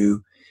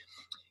to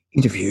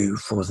interview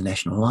for the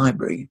National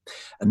Library.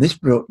 And this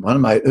brought, one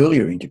of my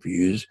earlier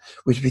interviews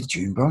was with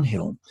June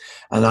Bronhill.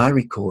 And I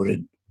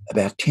recorded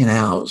about 10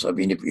 hours of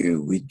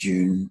interview with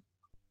June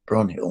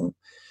Bronhill,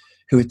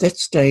 who at that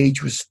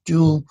stage was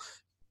still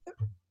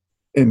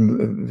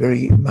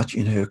very much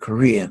in her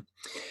career.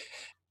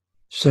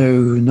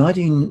 So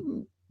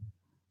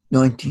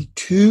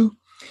 1992,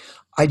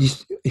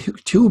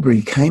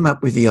 Tilbury came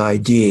up with the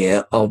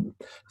idea of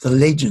the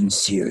Legends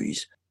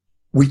series,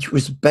 which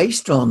was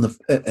based on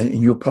and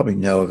you'll probably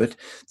know of it,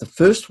 the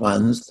first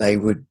ones, they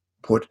would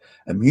put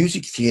a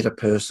music theatre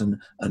person,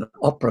 an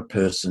opera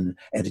person,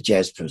 and a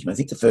jazz person. I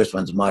think the first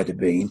ones might have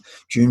been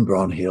June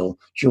Bronhill,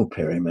 Jill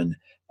Perryman,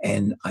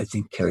 and I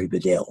think Kerry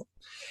Bedell.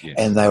 Yes.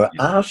 And they were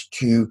asked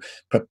to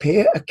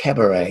prepare a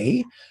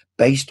cabaret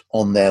based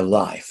on their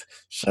life.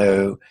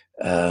 So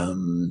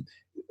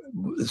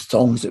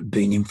songs that had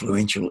been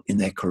influential in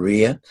their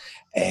career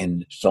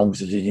and songs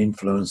that had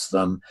influenced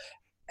them,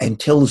 and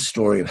tell the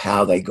story of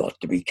how they got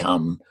to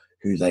become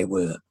who they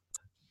were.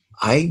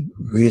 I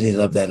really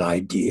love that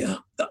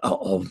idea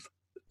of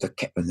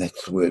and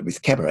that's the word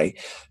with cabaret,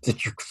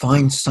 that you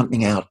find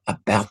something out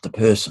about the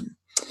person.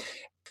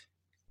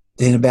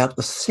 Then about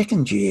the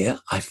 2nd year,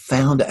 I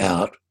found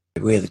out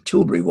where the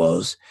Tilbury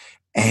was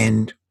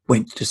and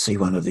went to see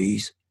one of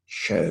these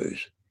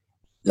shows.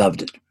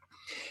 Loved it.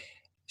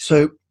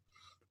 So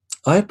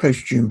I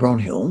approached June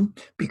Bronhill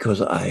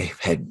because I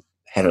had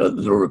a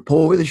little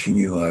rapport with her. She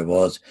knew who I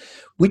was.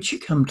 Would she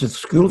come to the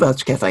School of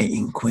Arts Cafe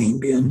in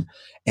Queanbeyan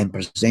and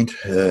present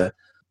her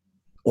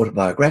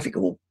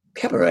autobiographical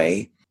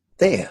cabaret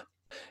there?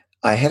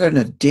 I had an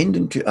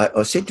addendum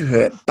I said to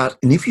her,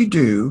 and if you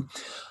do,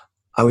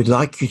 I would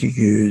like you to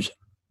use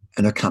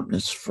an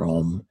accompanist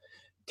from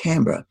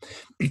Canberra,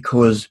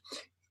 because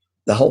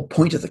the whole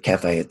point of the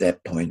cafe at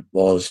that point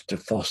was to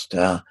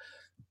foster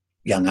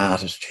young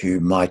artists who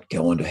might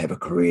go on to have a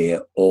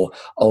career, or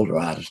older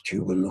artists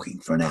who were looking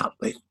for an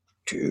outlet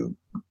to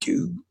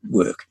do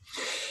work.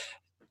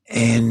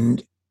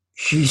 And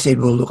she said,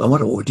 well, look, I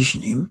want to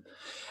audition him.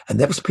 And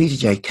that was Peter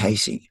J.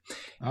 Casey.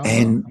 Oh.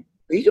 And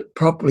Peter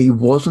probably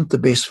wasn't the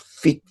best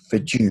fit for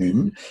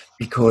June,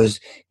 because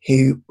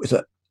he was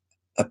a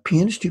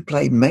pianist who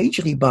played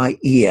majorly by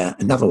ear.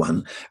 Another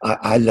one,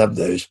 I love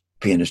those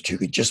pianists who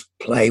could just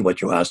play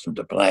what you asked them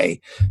to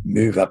play,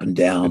 move up and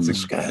down the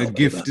scale. A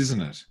gift,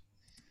 isn't it?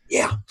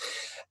 Yeah.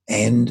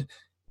 And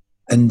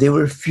there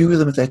were a few of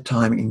them at that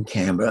time in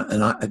Canberra.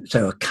 And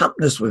so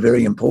accompanists were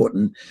very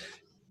important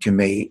to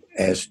me.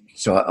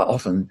 So I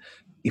often,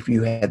 if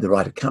you had the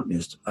right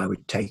accompanist, I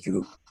would take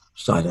you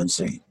sight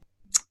unseen.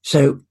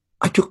 So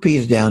I took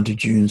Peter down to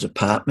June's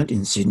apartment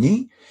in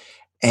Sydney,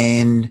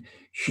 and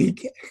she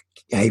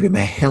gave him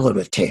a hell of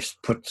a test,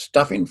 put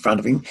stuff in front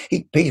of him.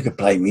 Peter could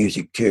play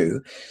music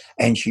too.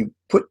 And she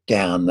put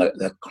down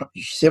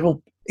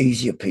several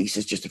easier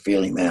pieces just to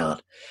feel him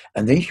out.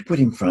 And then she put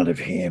in front of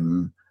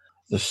him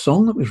the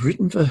song that was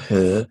written for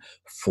her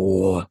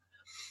for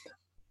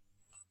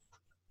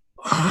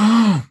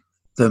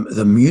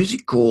the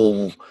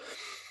musical.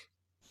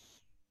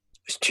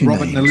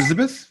 Robert and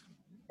Elizabeth?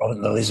 Robert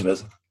and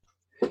Elizabeth.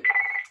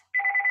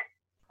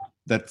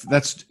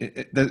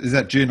 Is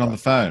that June on the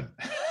phone?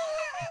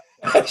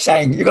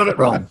 Saying you got it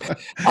wrong.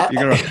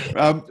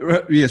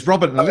 Yes,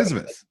 Robert and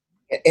Elizabeth.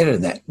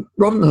 Edited that.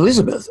 Robert and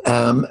Elizabeth.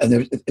 And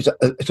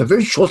it's a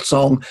very short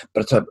song,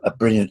 but it's a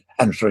brilliant,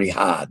 and it's really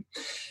hard.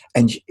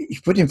 And she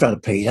put it in front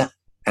of Peter,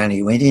 and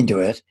he went into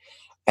it,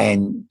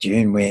 and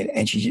June went,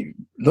 and she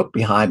looked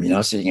behind me, and I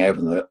was sitting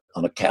over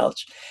on a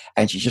couch,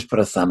 and she just put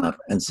a thumb up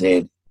and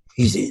said,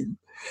 he's in,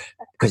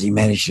 because he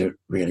managed it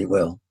really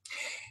well.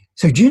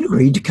 So June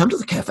agreed to come to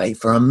the cafe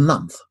for a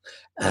month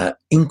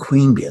in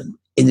Queanbeyan,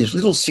 in this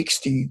little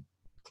 60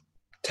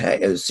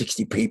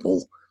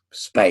 people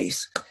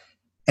space,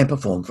 and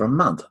perform for a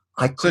month.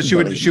 So she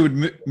would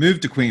move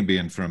to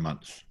Queanbeyan for a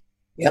month.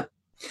 Yep.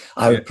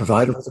 I would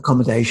provide her with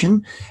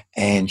accommodation,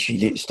 and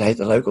she stayed at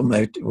the local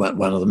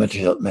one of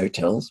the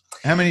motels.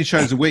 How many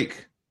shows a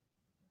week?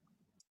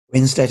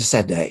 Wednesday to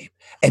Saturday,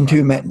 and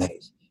 2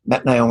 matinees.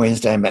 Matinee on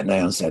Wednesday and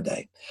matinee on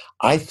Saturday.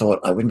 I thought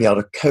I wouldn't be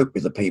able to cope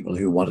with the people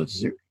who wanted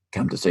to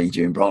come to see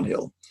June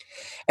Bronhill.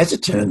 As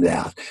it turned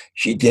out,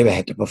 she never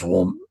had to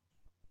perform.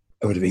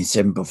 It would have been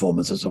 7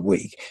 performances a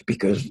week,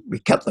 because we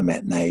cut the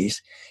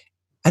matinees.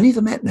 Only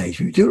the matinees.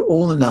 We do it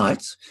all the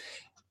nights.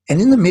 And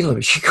in the middle of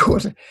it, she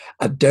caught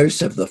a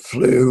dose of the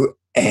flu,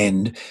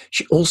 and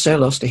she also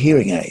lost her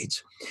hearing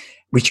aids,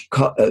 which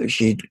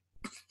she'd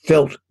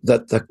felt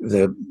that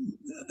the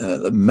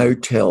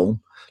motel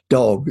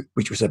dog,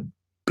 which was a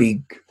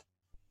big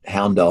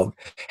hound dog,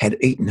 had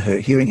eaten her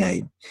hearing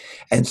aid.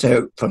 And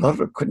so for a lot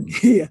of it, couldn't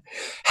hear.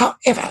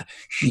 However,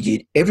 she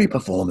did every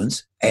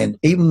performance, and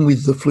even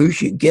with the flu,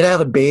 she'd get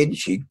out of bed,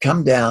 she'd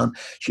come down,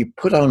 she'd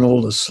put on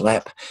all the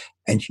slap,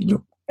 and she'd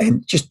look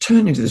and just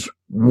turn into this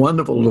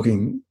wonderful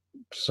looking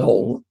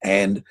soul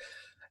and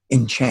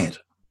enchant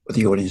with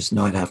the audience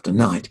night after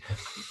night.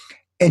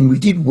 And we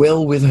did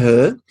well with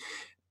her,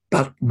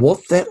 but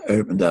what that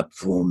opened up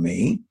for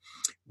me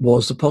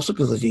was the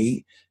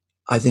possibility.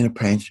 I then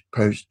approached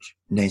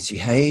Nancy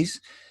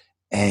Hayes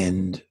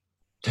and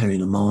Tony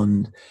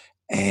Lamond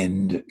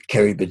and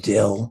Kerry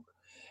Bedell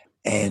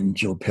and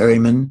Jill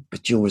Perryman,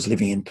 but Jill was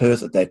living in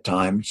Perth at that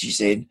time. She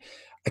said,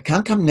 I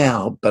can't come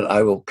now, but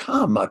I will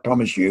come, I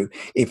promise you.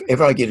 If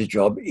ever I get a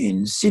job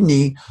in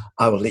Sydney,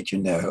 I will let you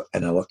know,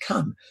 and I will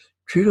come.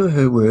 True to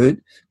her word,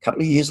 a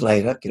couple of years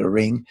later, get a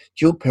ring.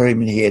 Jill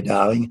Perryman here,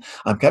 darling.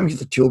 I'm coming to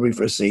the Tilbury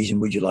for a season.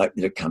 Would you like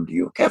me to come to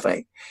your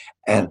cafe?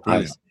 And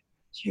I said,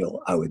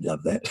 Jill, I would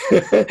love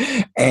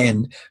that.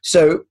 And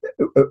so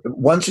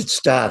once it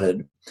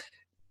started,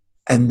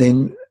 and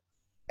then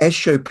as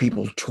show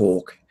people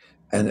talk,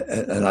 and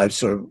I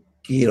sort of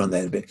geared on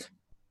that a bit,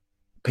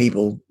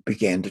 people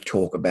began to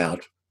talk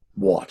about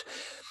what?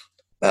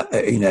 That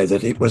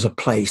it was a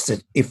place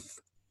that if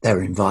they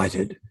were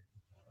invited,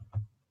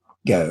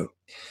 go.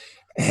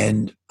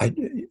 And I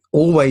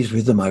always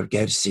with them, I would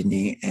go to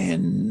Sydney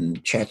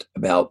and chat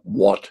about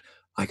what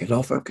I could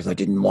offer, because I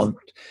didn't want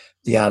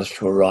the artist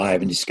to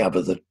arrive and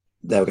discover that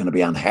they were going to be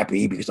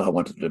unhappy, because I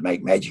wanted to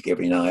make magic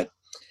every night.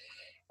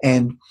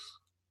 And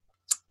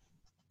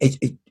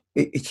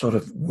it sort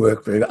of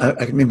worked very well.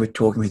 I remember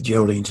talking with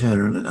Geraldine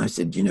Turner, and I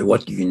said,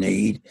 what do you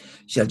need?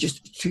 She said,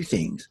 just 2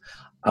 things.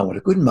 I want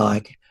a good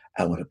mic,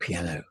 I want a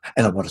piano,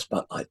 and I want a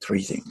spotlight,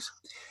 3 things.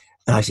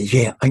 And I said,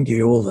 yeah, I can give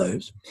you all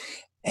those.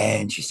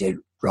 And she said,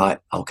 right,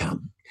 I'll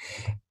come.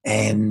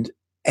 And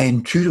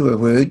true to her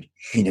word,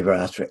 she never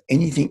asked for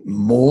anything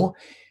more.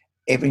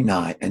 Every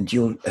night. And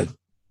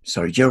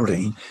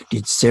Geraldine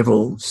did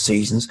several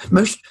seasons.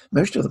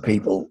 Most of the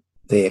people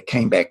there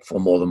came back for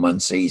more than 1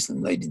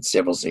 season. They did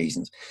several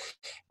seasons.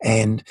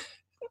 And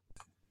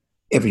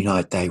every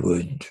night they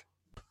would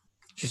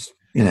just,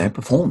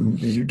 perform,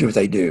 do what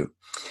they do.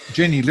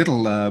 Jenny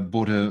Little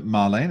bought a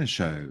Marlena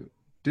show,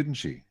 didn't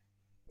she?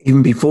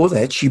 Even before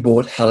that, she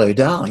bought Hello,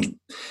 Darling,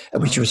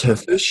 which was her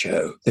first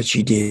show that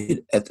she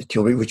did at the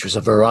Tilbury, which was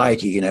a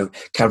variety,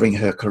 covering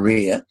her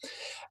career.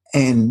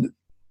 And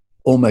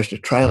almost a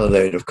trailer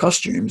load of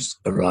costumes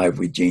arrived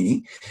with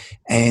Jeannie.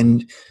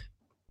 And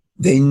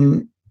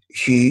then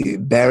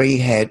Barry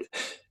had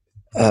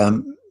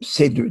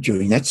said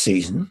during that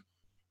season,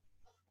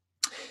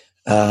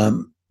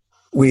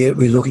 we're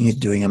looking at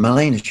doing a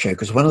Marlena show,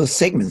 because one of the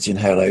segments in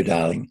Hello,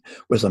 Darling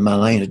was a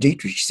Marlena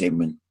Dietrich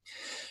segment.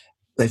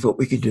 They thought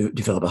we could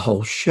develop a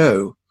whole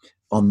show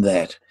on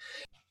that.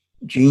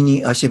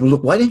 Jeannie, I said, well,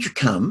 look, why don't you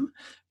come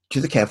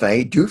to the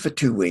cafe, do it for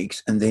 2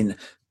 weeks, and then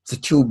the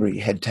Tilbury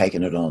had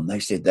taken it on. They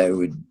said they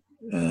would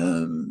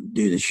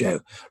do the show.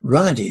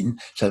 Run it in,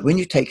 so that when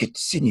you take it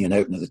to Sydney and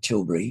open at the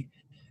Tilbury,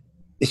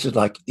 this is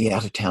like the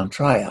out-of-town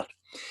tryout.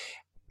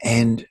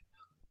 And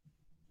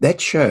that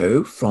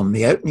show, from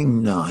the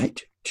opening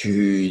night to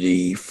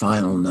the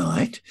final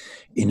night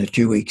in a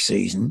 2-week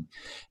season,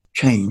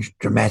 changed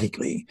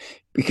dramatically,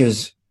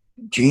 because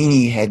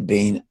Jeannie had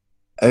been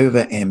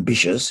over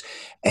ambitious,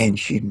 and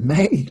she'd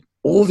made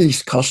all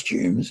these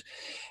costumes,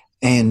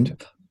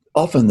 and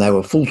often they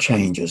were full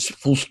changes,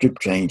 full strip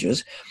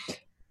changes.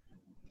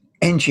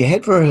 And she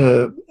had for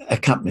her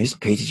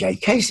accompanist Peter J.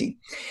 Casey,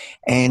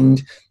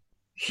 and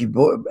she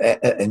bought,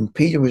 and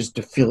Peter was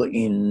to fill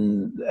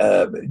in,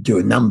 do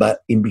a number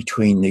in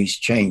between these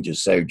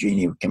changes. So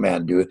Jeannie would come out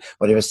and do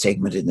whatever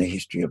segment in the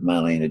history of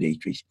Marlene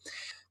Dietrich.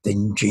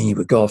 Then Jeannie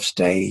would go off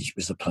stage,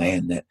 was the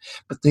plan.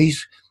 But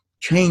these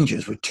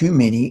changes were too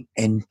many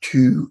and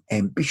too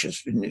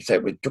ambitious,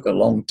 so it took a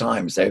long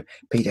time, so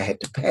Peter had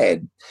to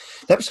pad.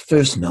 That was the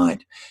first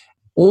night.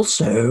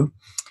 Also,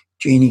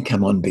 Jeannie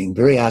come on being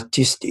very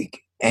artistic,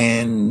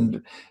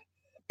 and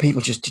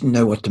people just didn't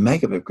know what to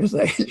make of it because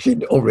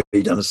she'd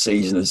already done a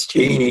season as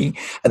Jeannie,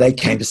 and they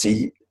came to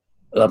see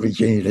lovely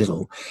Jeannie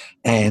Little.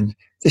 And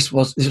this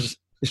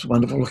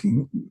wonderful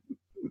looking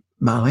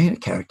Marlene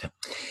character.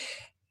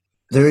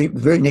 The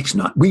very next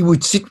night, we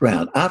would sit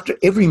round after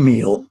every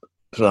meal.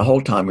 For the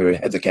whole time we were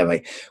at the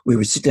cafe, we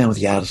would sit down with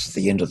the artists at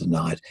the end of the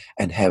night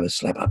and have a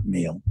slap-up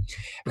meal.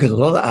 Because a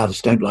lot of the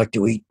artists don't like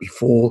to eat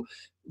before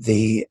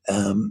the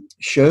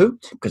show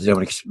because they don't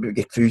want to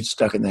get food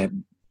stuck in their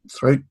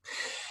throat.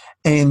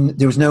 And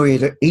there was nowhere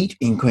to eat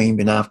in Queen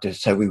Bin after,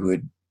 so we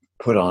would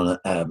put on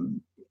a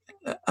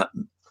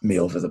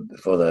meal for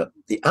the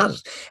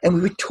artists. And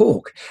we would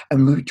talk,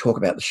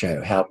 about the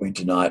show, how it went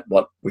tonight,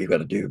 what we've got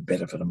to do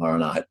better for tomorrow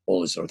night,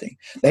 all this sort of thing.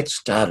 That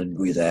started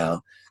with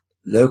our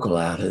local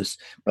artists,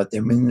 but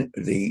then when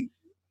the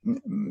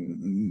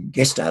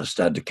guest artists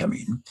started to come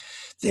in,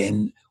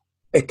 then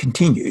it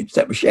continued.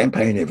 That was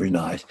champagne every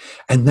night,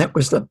 and that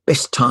was the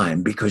best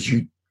time because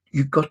you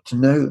got to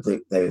know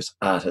those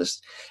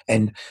artists,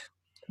 and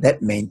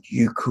that meant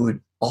you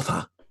could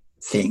offer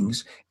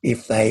things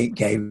if they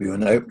gave you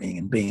an opening.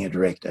 And being a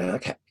director,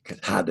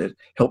 it's hard to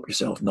help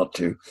yourself not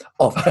to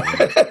offer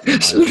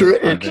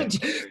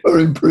or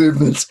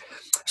improvements.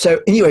 So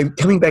anyway,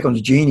 coming back on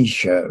the Jeannie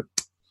show,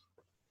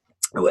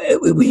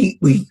 we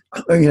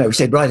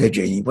said, right,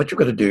 Jeannie, what you've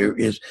got to do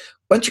is,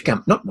 once you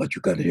come, not what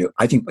you've got to do,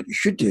 I think what you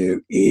should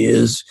do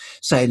is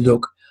say,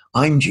 look,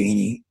 I'm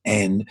Jeannie,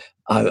 and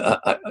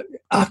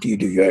after you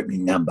do your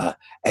opening number,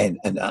 and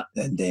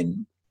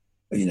then,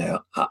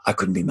 I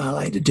couldn't be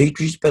Marlene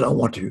Dietrich, but I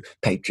want to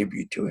pay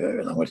tribute to her,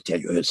 and I want to tell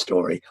you her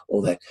story,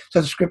 all that.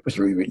 So the script was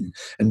rewritten,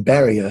 and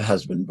Barry, her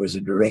husband, was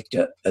a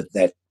director at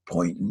that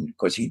point, and of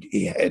course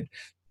he had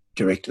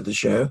directed the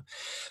show.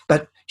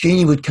 But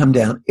Jeannie would come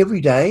down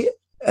every day.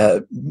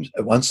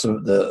 Once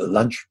the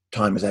lunch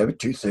time was over,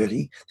 2:30,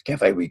 the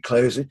cafe, we'd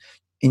close it.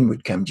 In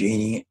would come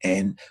Jeannie,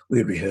 and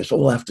we'd rehearse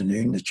all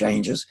afternoon, the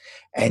changes,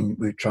 and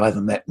we'd try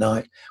them that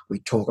night.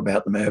 We'd talk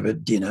about them over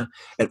dinner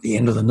at the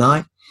end of the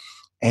night,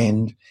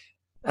 and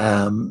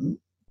come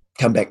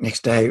back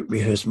next day,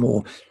 rehearse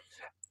more.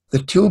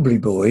 The Tilbury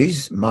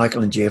boys,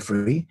 Michael and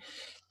Jeffrey,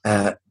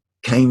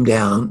 came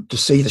down to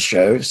see the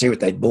show, to see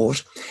what they'd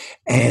bought,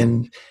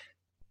 and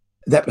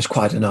that was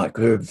quite a night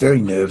because we were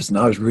very nervous, and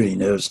I was really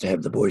nervous to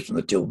have the boys from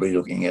the Tilbury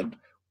looking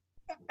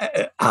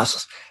at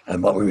us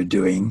and what we were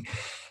doing.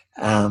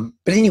 But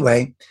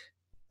anyway,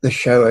 the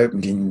show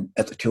opened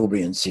at the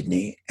Tilbury in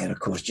Sydney, and of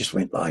course just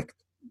went like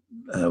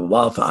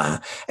wildfire,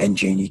 and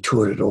Jeannie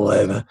toured it all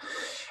over.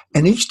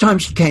 And each time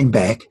she came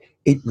back,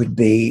 she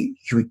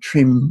would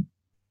trim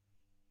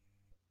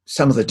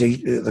some of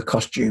the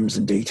costumes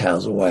and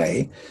details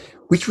away,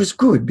 which was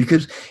good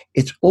because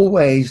it's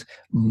always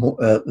more,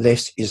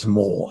 less is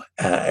more.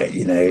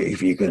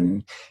 If you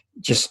can,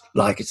 just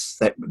like it's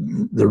that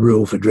the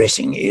rule for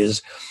dressing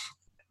is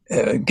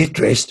get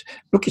dressed,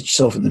 look at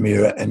yourself in the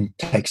mirror and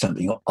take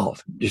something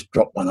off. Just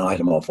drop one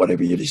item off,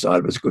 whatever you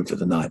decide was good for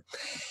the night.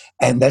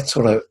 And that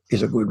sort of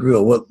is a good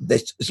rule. Well,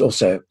 there's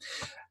also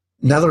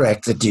another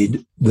act that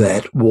did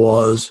that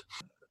was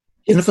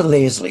Jennifer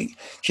Leslie.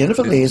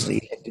 Jennifer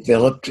Leslie had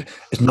developed,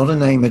 it's not a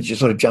name that just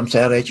sort of jumps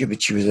out at you,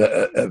 but she was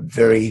a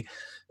very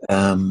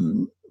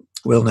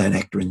well-known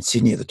actor in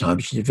Sydney at the time.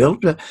 She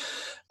developed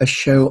a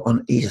show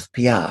on Edith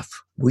Piaf,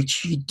 which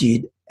she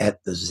did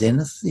at the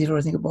Zenith Theatre,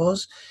 I think it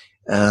was,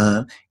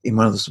 in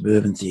one of the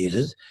suburban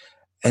theatres.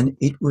 And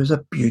it was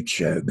a beaut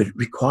show, but it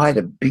required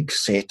a big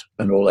set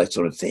and all that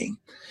sort of thing.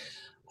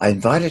 I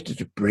invited her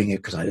to bring it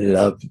because I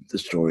loved the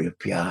story of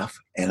Piaf,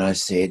 and I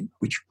said,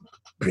 would you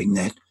bring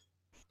that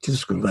to the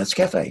School Arts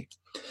Cafe?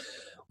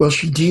 Well,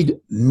 she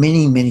did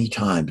many, many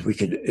times.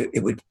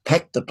 It would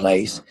pack the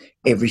place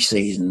every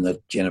season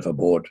that Jennifer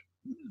bought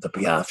the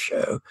Piaf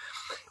show.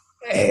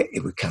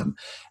 It would come.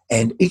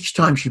 And each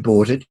time she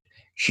bought it,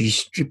 she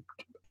stripped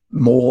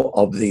more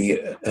of the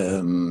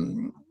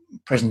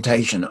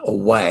presentation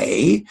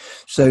away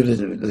so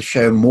that the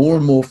show more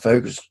and more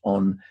focused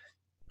on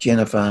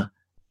Jennifer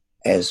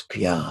as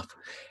Piaf.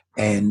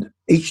 And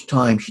each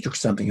time she took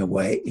something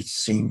away, it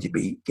seemed to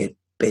get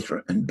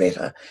better and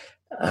better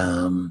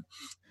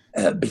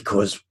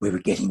because we were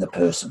getting the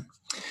person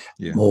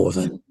more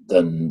than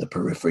the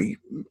periphery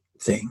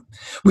thing.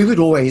 We would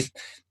always,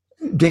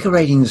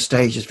 decorating the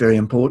stage is very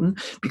important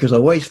because I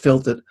always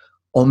felt that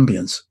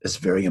ambience is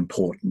very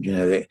important, you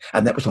know,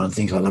 and that was one of the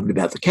things I loved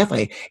about the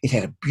cafe. It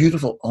had a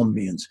beautiful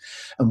ambience.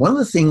 And one of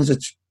the things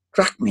that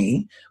struck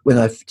me when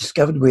I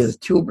discovered where the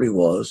Tilbury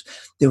was,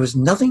 there was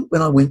nothing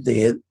when I went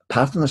there,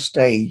 apart from the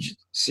stage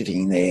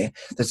sitting there,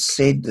 that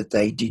said that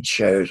they did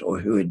shows or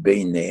who had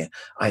been there.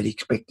 I'd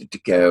expected to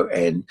go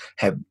and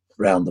have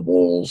round the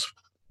walls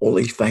all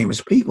these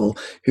famous people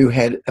who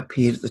had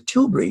appeared at the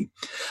Tilbury.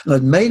 And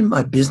I'd made it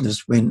my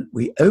business when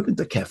we opened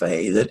the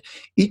cafe that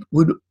it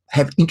would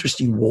have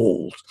interesting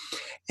walls.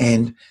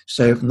 And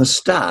so from the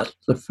start,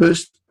 the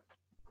first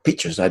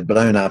pictures I'd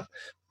blown up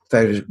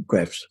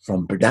photographs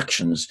from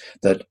productions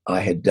that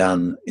I had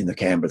done in the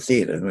Canberra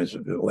Theatre. It was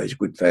always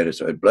good photos,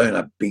 so I'd blown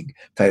up big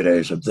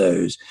photos of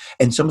those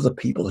and some of the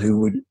people who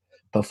would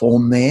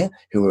perform there,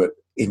 who were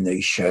in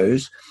these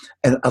shows,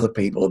 and other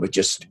people were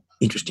just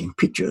interesting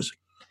pictures.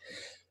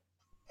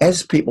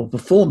 As people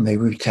performed there,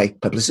 we would take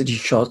publicity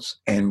shots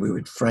and we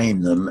would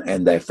frame them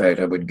and their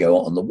photo would go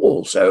on the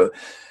wall. So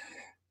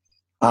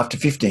after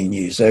 15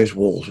 years, those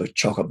walls were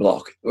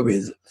chock-a-block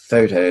with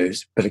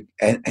photos.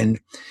 And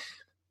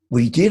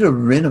we did a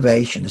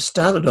renovation. It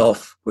started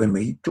off when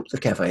we took the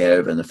cafe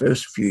over in the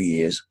first few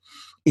years.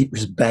 It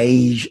was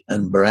beige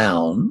and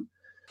brown,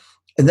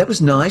 and that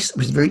was nice. It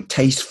was very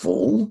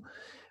tasteful,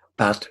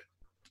 but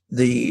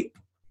the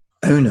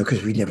owner,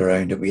 because we never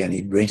owned it, we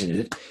only rented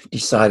it,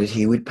 decided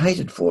he would paint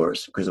it for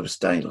us because it was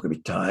starting to look a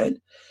bit tired.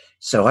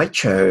 So I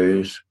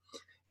chose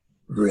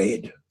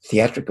red,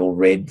 theatrical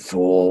red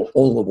for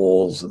all the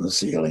walls and the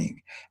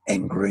ceiling,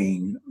 and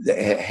green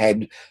that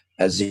had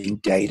a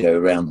zinc dado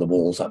around the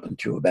walls up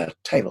until about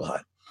table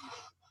height.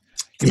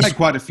 You made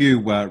quite a few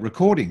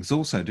recordings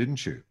also,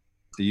 didn't you?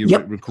 You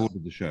Yep.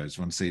 recorded the shows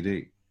on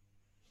CD.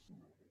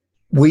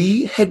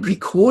 We had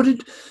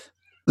recorded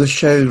the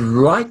show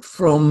right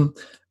from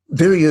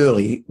very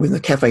early when the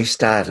cafe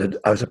started.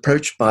 I was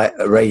approached by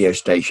a radio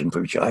station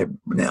for which I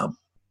now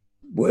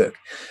work,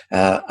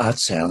 Art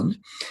Sound,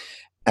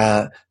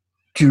 to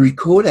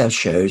record our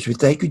shows which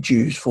they could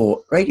use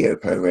for radio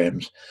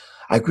programs.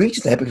 I agreed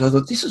to that because I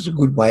thought this is a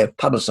good way of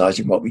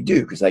publicising what we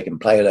do, because they can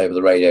play it over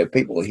the radio.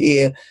 People will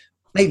hear,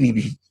 maybe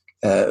be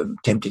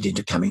tempted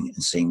into coming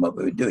and seeing what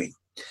we were doing.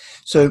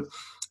 So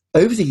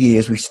over the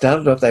years, we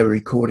started off, they were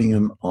recording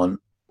them on,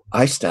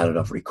 I started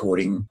off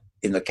recording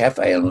in the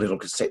cafe on a little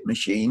cassette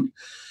machine.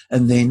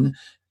 And then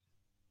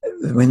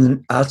when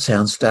the Art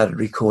Sound started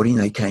recording,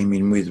 they came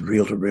in with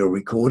reel-to-reel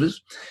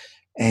recorders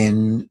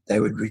and they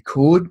would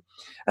record,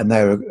 and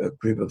they were a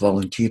group of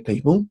volunteer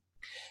people.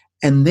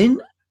 And then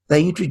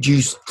they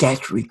introduced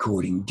DAT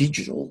recording,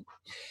 digital.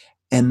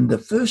 And the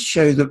first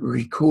show that we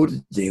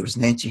recorded there was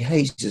Nancy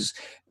Hayes's,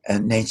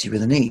 Nancy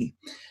with an E.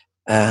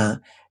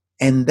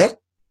 And that,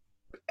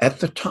 at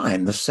the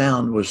time, the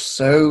sound was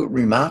so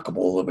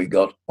remarkable that we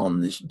got on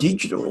this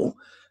digital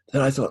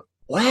that I thought,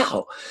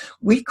 wow,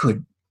 we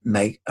could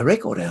make a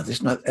record out of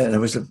this. And it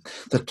was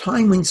the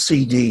time when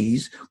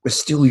CDs were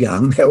still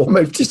young. They're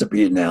almost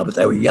disappeared now, but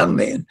they were young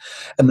then.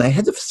 And they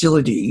had the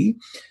facility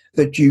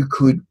that you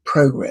could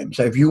program.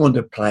 So if you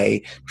wanted to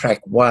play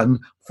track 1,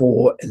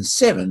 4, and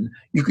 7,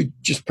 you could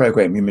just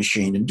program your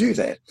machine and do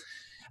that.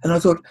 And I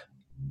thought,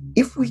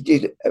 if we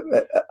did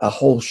a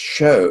whole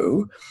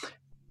show,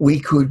 we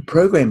could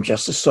program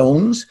just the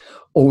songs,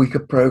 or we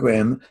could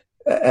program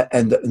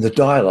and the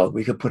dialogue.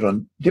 We could put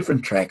on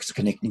different tracks,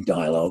 connecting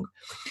dialogue,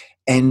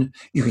 and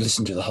you could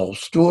listen to the whole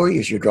story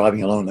as you're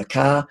driving along in the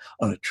car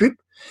on a trip.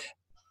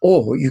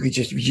 Or you could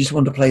just, if you just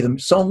want to play them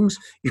songs,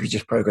 you could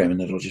just program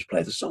and it'll just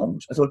play the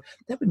songs. I thought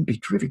that would be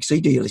terrific.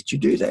 CD lets you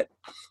do that.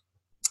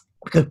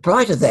 Because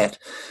prior to that,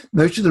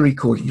 most of the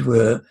recordings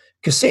were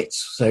cassettes.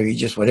 So you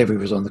just, whatever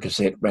was on the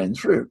cassette ran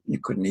through. You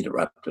couldn't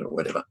interrupt it or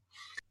whatever.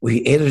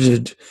 We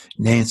edited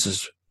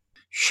Nance's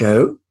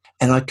show,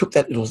 and I took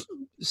that little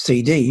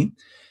CD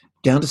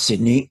down to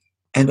Sydney,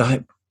 and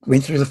I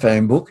went through the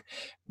phone book,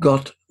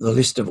 got the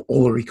list of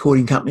all the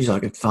recording companies I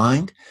could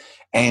find,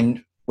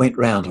 and went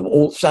round to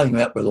all, starting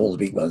out with all the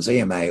big ones,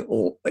 EMA,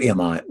 or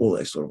EMI, all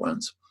those sort of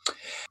ones.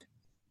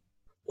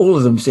 All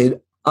of them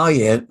said, oh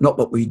yeah, not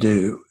what we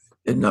do,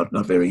 not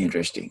very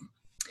interesting.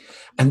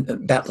 And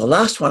about the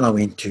last one I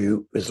went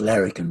to was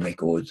Larrikin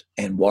Records,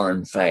 and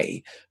Warren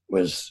Fay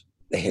was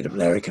the head of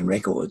Larrikin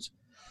Records.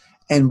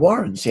 And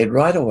Warren said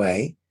right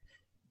away,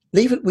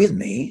 leave it with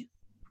me.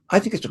 I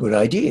think it's a good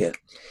idea.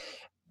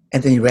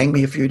 And then he rang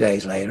me a few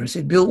days later and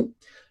said, Bill,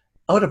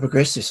 I want to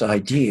progress this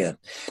idea.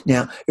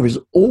 Now, it was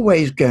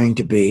always going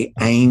to be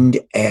aimed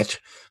at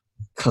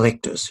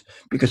collectors,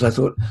 because I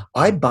thought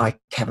I buy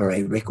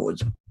cabaret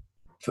records.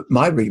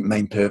 My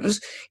main purpose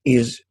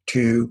is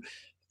to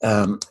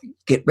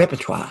get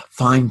repertoire,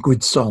 find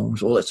good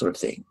songs, all that sort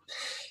of thing.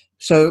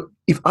 So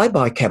if I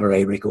buy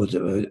cabaret records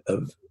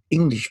of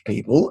English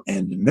people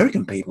and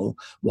American people,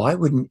 why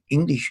wouldn't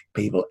English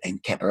people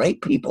and cabaret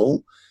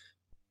people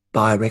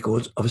buy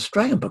records of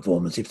Australian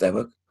performers if they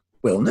were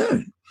well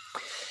known?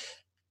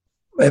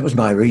 That was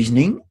my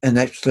reasoning, and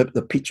that's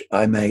the pitch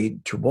I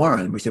made to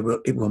Warren. We said,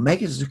 well, we'll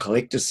make it as a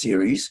collector's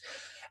series.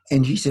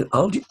 And he said,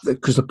 I'll do,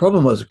 because the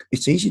problem was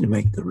it's easy to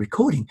make the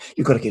recording.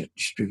 You've got to get it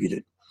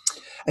distributed.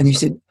 And he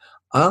said,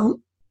 I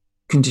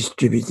can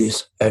distribute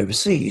this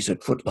overseas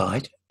at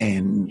Footlight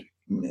and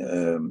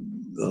the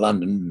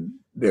London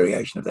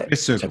variation of that.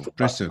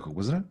 Dress Circle,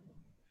 wasn't it?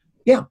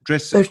 Yeah,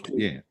 Dress those Circle,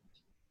 two. yeah.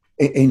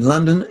 In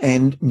London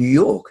and New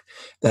York,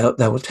 they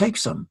will take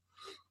some.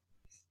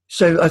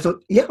 So I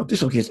thought, yeah,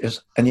 this will get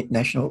us an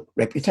international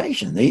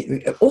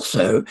reputation.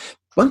 Also,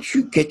 once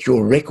you get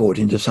your record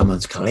into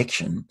someone's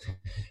collection,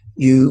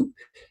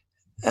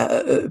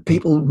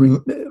 people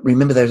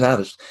remember those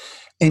artists.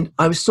 And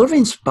I was sort of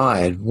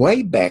inspired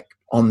way back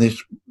on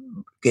this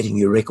getting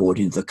your record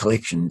into the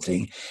collection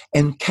thing,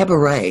 and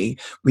cabaret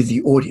with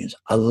the audience,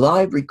 a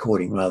live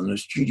recording rather than a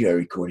studio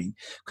recording.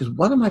 Because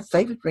one of my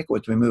favourite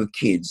records when we were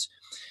kids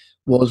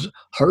was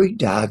Horrie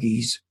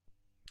Dargie's.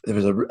 There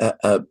was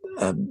a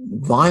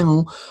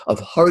vinyl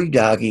of Horrie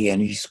Dargie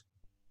and his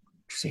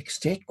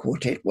sextet,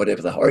 quartet,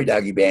 whatever, the Horrie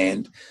Dargie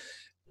band,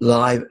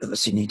 live at the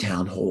Sydney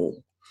Town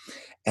Hall.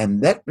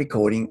 And that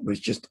recording was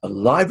just a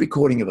live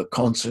recording of a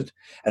concert,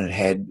 and it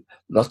had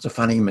lots of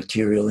funny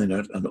material in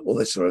it and all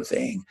that sort of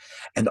thing.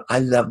 And I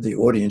loved the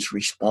audience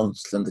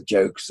response and the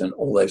jokes and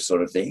all those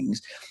sort of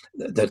things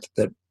that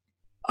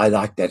I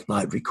liked that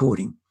live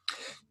recording.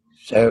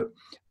 So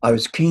I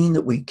was keen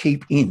that we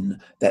keep in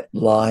that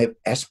live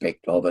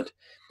aspect of it.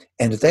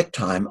 And at that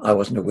time, I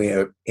wasn't aware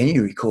of any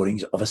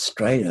recordings of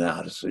Australian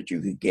artists that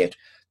you could get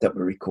that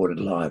were recorded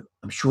live.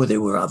 I'm sure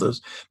there were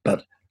others,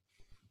 but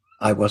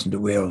I wasn't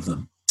aware of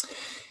them.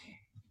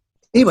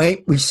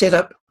 Anyway, we set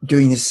up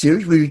doing this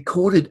series. We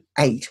recorded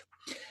 8.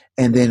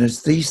 And then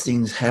as these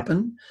things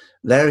happen,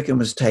 Larrikin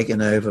was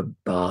taken over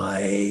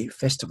by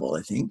Festival,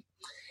 I think.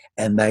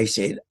 And they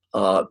said,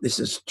 this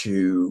is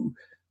too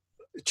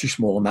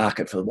small a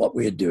market for what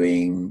we're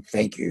doing.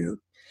 Thank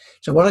you.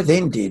 So what I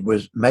then did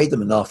was made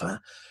them an offer.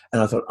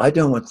 And I thought, I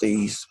don't want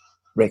these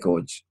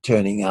records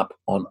turning up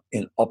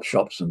in op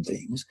shops and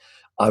things.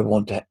 I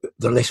want to have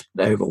the left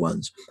over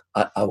ones.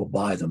 I will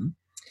buy them.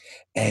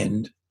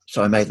 And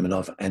so I made them an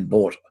offer and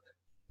bought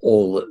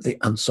all the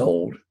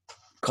unsold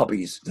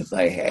copies that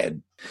they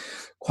had.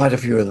 Quite a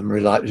few of them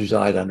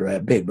reside under our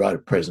bed right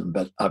at present,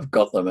 but I've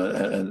got them,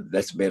 and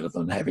that's better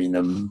than having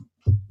them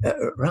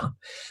around.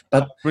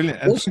 But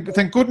brilliant. And also,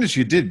 thank goodness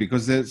you did,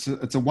 because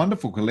it's a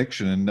wonderful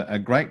collection,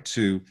 and great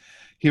to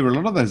hear a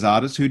lot of those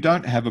artists who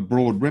don't have a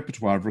broad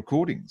repertoire of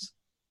recordings.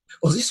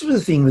 Well, this was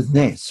the thing with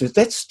Nance. So at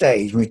that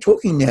stage, we're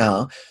talking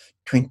now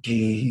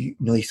 20,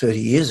 nearly 30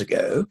 years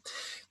ago,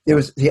 there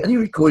was the only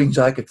recordings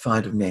I could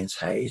find of Nance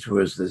Hayes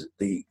was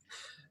the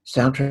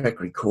soundtrack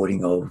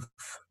recording of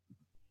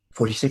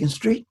 42nd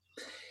Street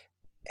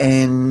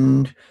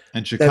and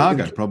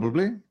Chicago,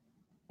 probably.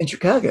 In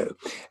Chicago,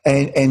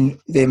 and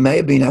there may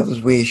have been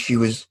others where she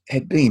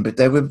had been, but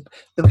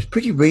it was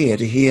pretty rare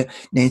to hear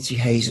Nancy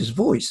Hayes's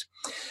voice.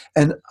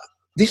 And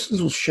this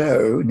little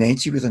show,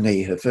 Nancy with an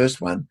E, her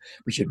first one,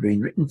 which had been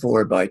written for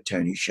her by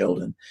Tony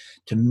Sheldon,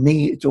 to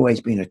me, it's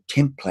always been a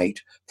template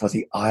for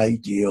the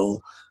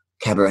ideal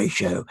cabaret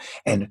show.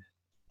 And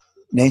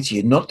Nancy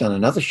had not done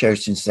another show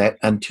since that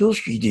until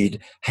she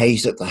did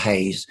Hayes at the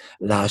Hayes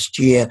last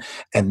year,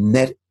 and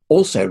that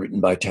also written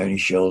by Tony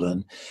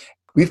Sheldon.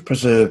 We've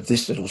preserved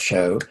this little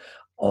show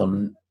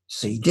on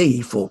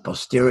CD for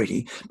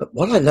posterity, but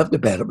what I loved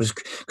about it was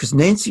because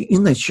Nancy,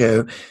 in that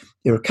show,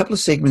 there are a couple of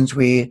segments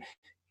where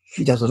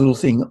she does a little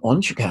thing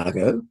on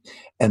Chicago,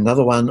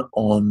 another one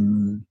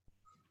on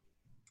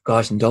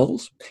Guys and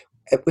Dolls,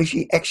 where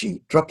she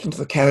actually dropped into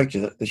the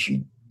character that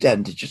she'd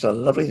done. It's just a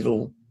lovely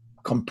little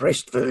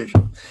compressed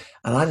version.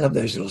 And I love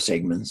those little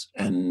segments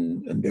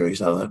and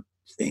various other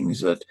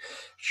things that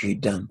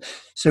she'd done.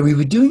 So we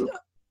were doing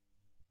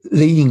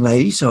Leading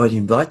Ladies, so I'd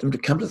invite them to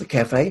come to the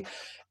cafe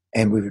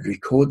and we would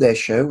record their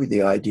show with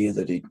the idea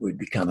that it would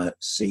become a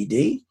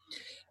CD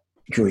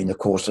during the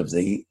course of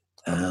the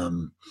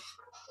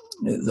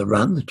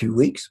run, the 2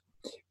 weeks,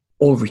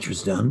 all of which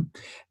was done.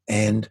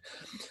 And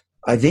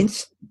I then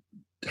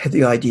had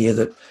the idea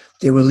that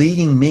there were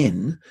leading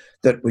men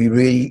that we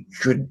really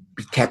should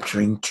be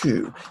capturing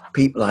too.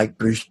 People like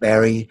Bruce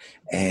Barry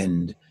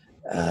and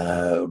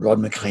Rod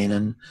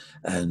McLennan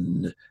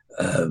and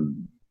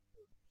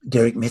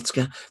Derek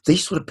Metzger.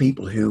 These sort of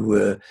people who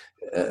were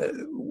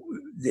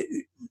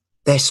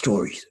their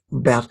stories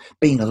about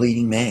being a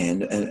leading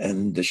man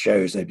and the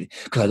shows they did.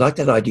 Because I like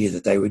that idea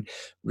that they would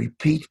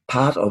repeat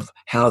part of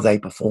how they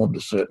performed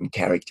a certain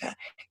character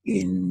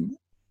in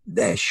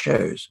their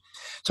shows.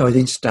 So I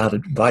then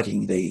started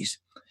inviting these.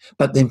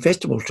 But then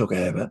Festival took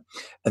over,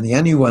 and the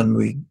only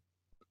one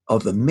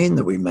of the men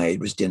that we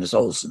made was Dennis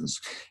Olsen's.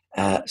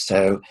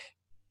 So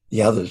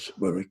the others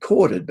were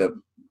recorded, but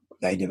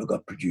they never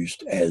got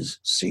produced as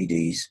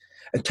CDs.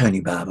 And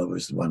Tony Barber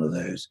was one of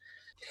those.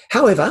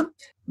 However,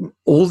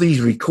 all these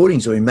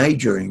recordings that we made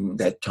during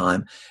that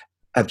time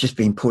have just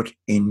been put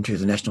into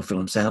the National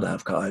Film Sound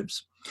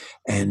Archives.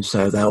 And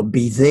so they'll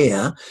be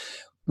there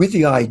with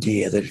the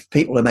idea that if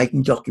people are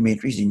making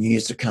documentaries in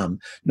years to come,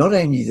 not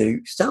only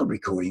the sound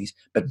recordings,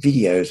 but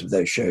videos of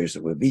those shows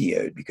that were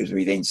videoed, because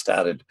we then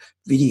started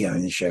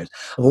videoing the shows.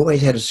 I've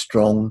always had a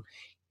strong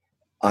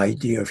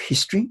idea of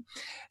history.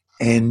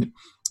 And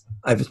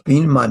It's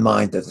been in my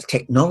mind that the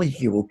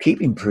technology will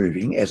keep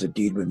improving as it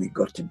did when we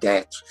got to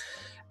DATS,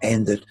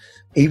 and that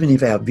even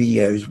if our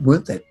videos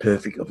weren't that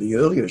perfect of the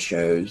earlier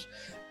shows,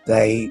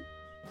 they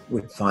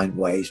would find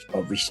ways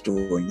of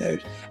restoring those.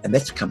 And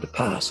that's come to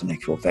pass in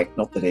actual fact,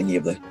 not that any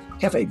of the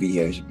cafe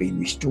videos have been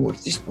restored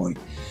at this point.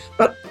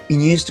 But in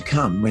years to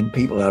come, when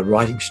people are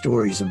writing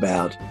stories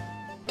about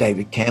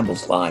David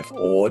Campbell's life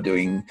or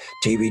doing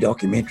TV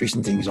documentaries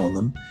and things on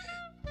them,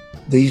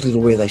 these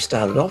little where they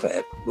started off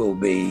at will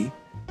be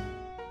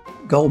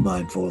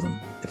goldmine for them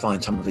to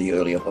find some of the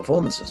earlier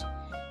performances.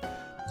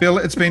 Bill,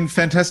 it's been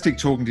fantastic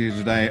talking to you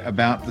today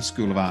about the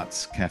School of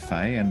Arts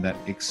Cafe and that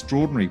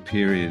extraordinary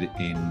period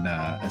in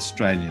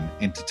Australian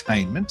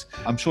entertainment.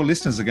 I'm sure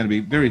listeners are going to be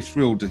very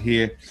thrilled to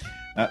hear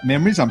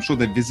memories. I'm sure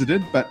they've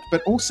visited, but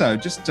also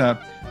just to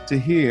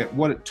hear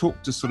what it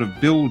took to sort of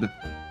build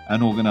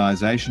an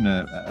organisation,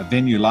 a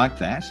venue like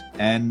that,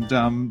 and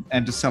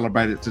to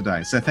celebrate it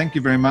today. So thank you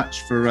very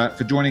much for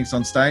joining us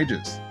on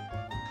Stages.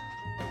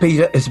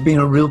 Peter, it's been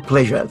a real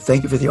pleasure.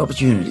 Thank you for the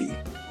opportunity.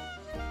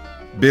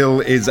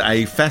 Bill is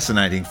a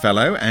fascinating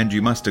fellow, and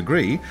you must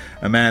agree,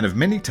 a man of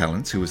many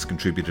talents who has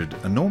contributed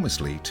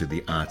enormously to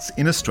the arts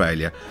in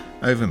Australia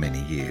over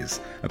many years.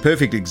 A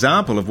perfect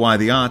example of why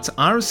the arts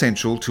are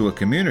essential to a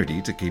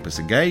community to keep us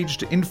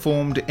engaged,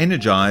 informed,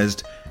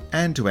 energised,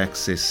 and to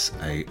access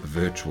a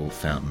virtual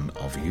fountain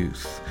of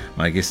youth.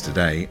 My guest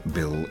today,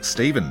 Bill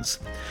Stevens.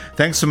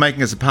 Thanks for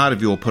making us a part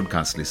of your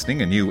podcast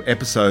listening. A new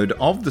episode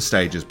of the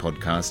Stages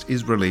podcast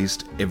is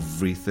released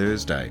every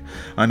Thursday.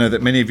 I know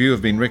that many of you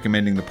have been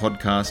recommending the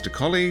podcast to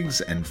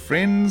colleagues and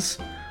friends.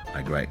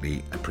 I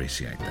greatly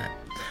appreciate that.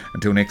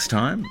 Until next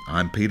time,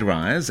 I'm Peter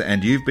Ayres,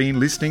 and you've been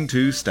listening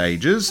to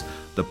Stages,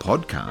 the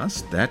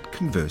podcast that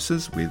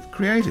converses with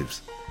creatives.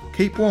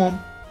 Keep warm,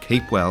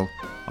 keep well.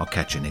 I'll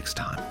catch you next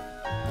time.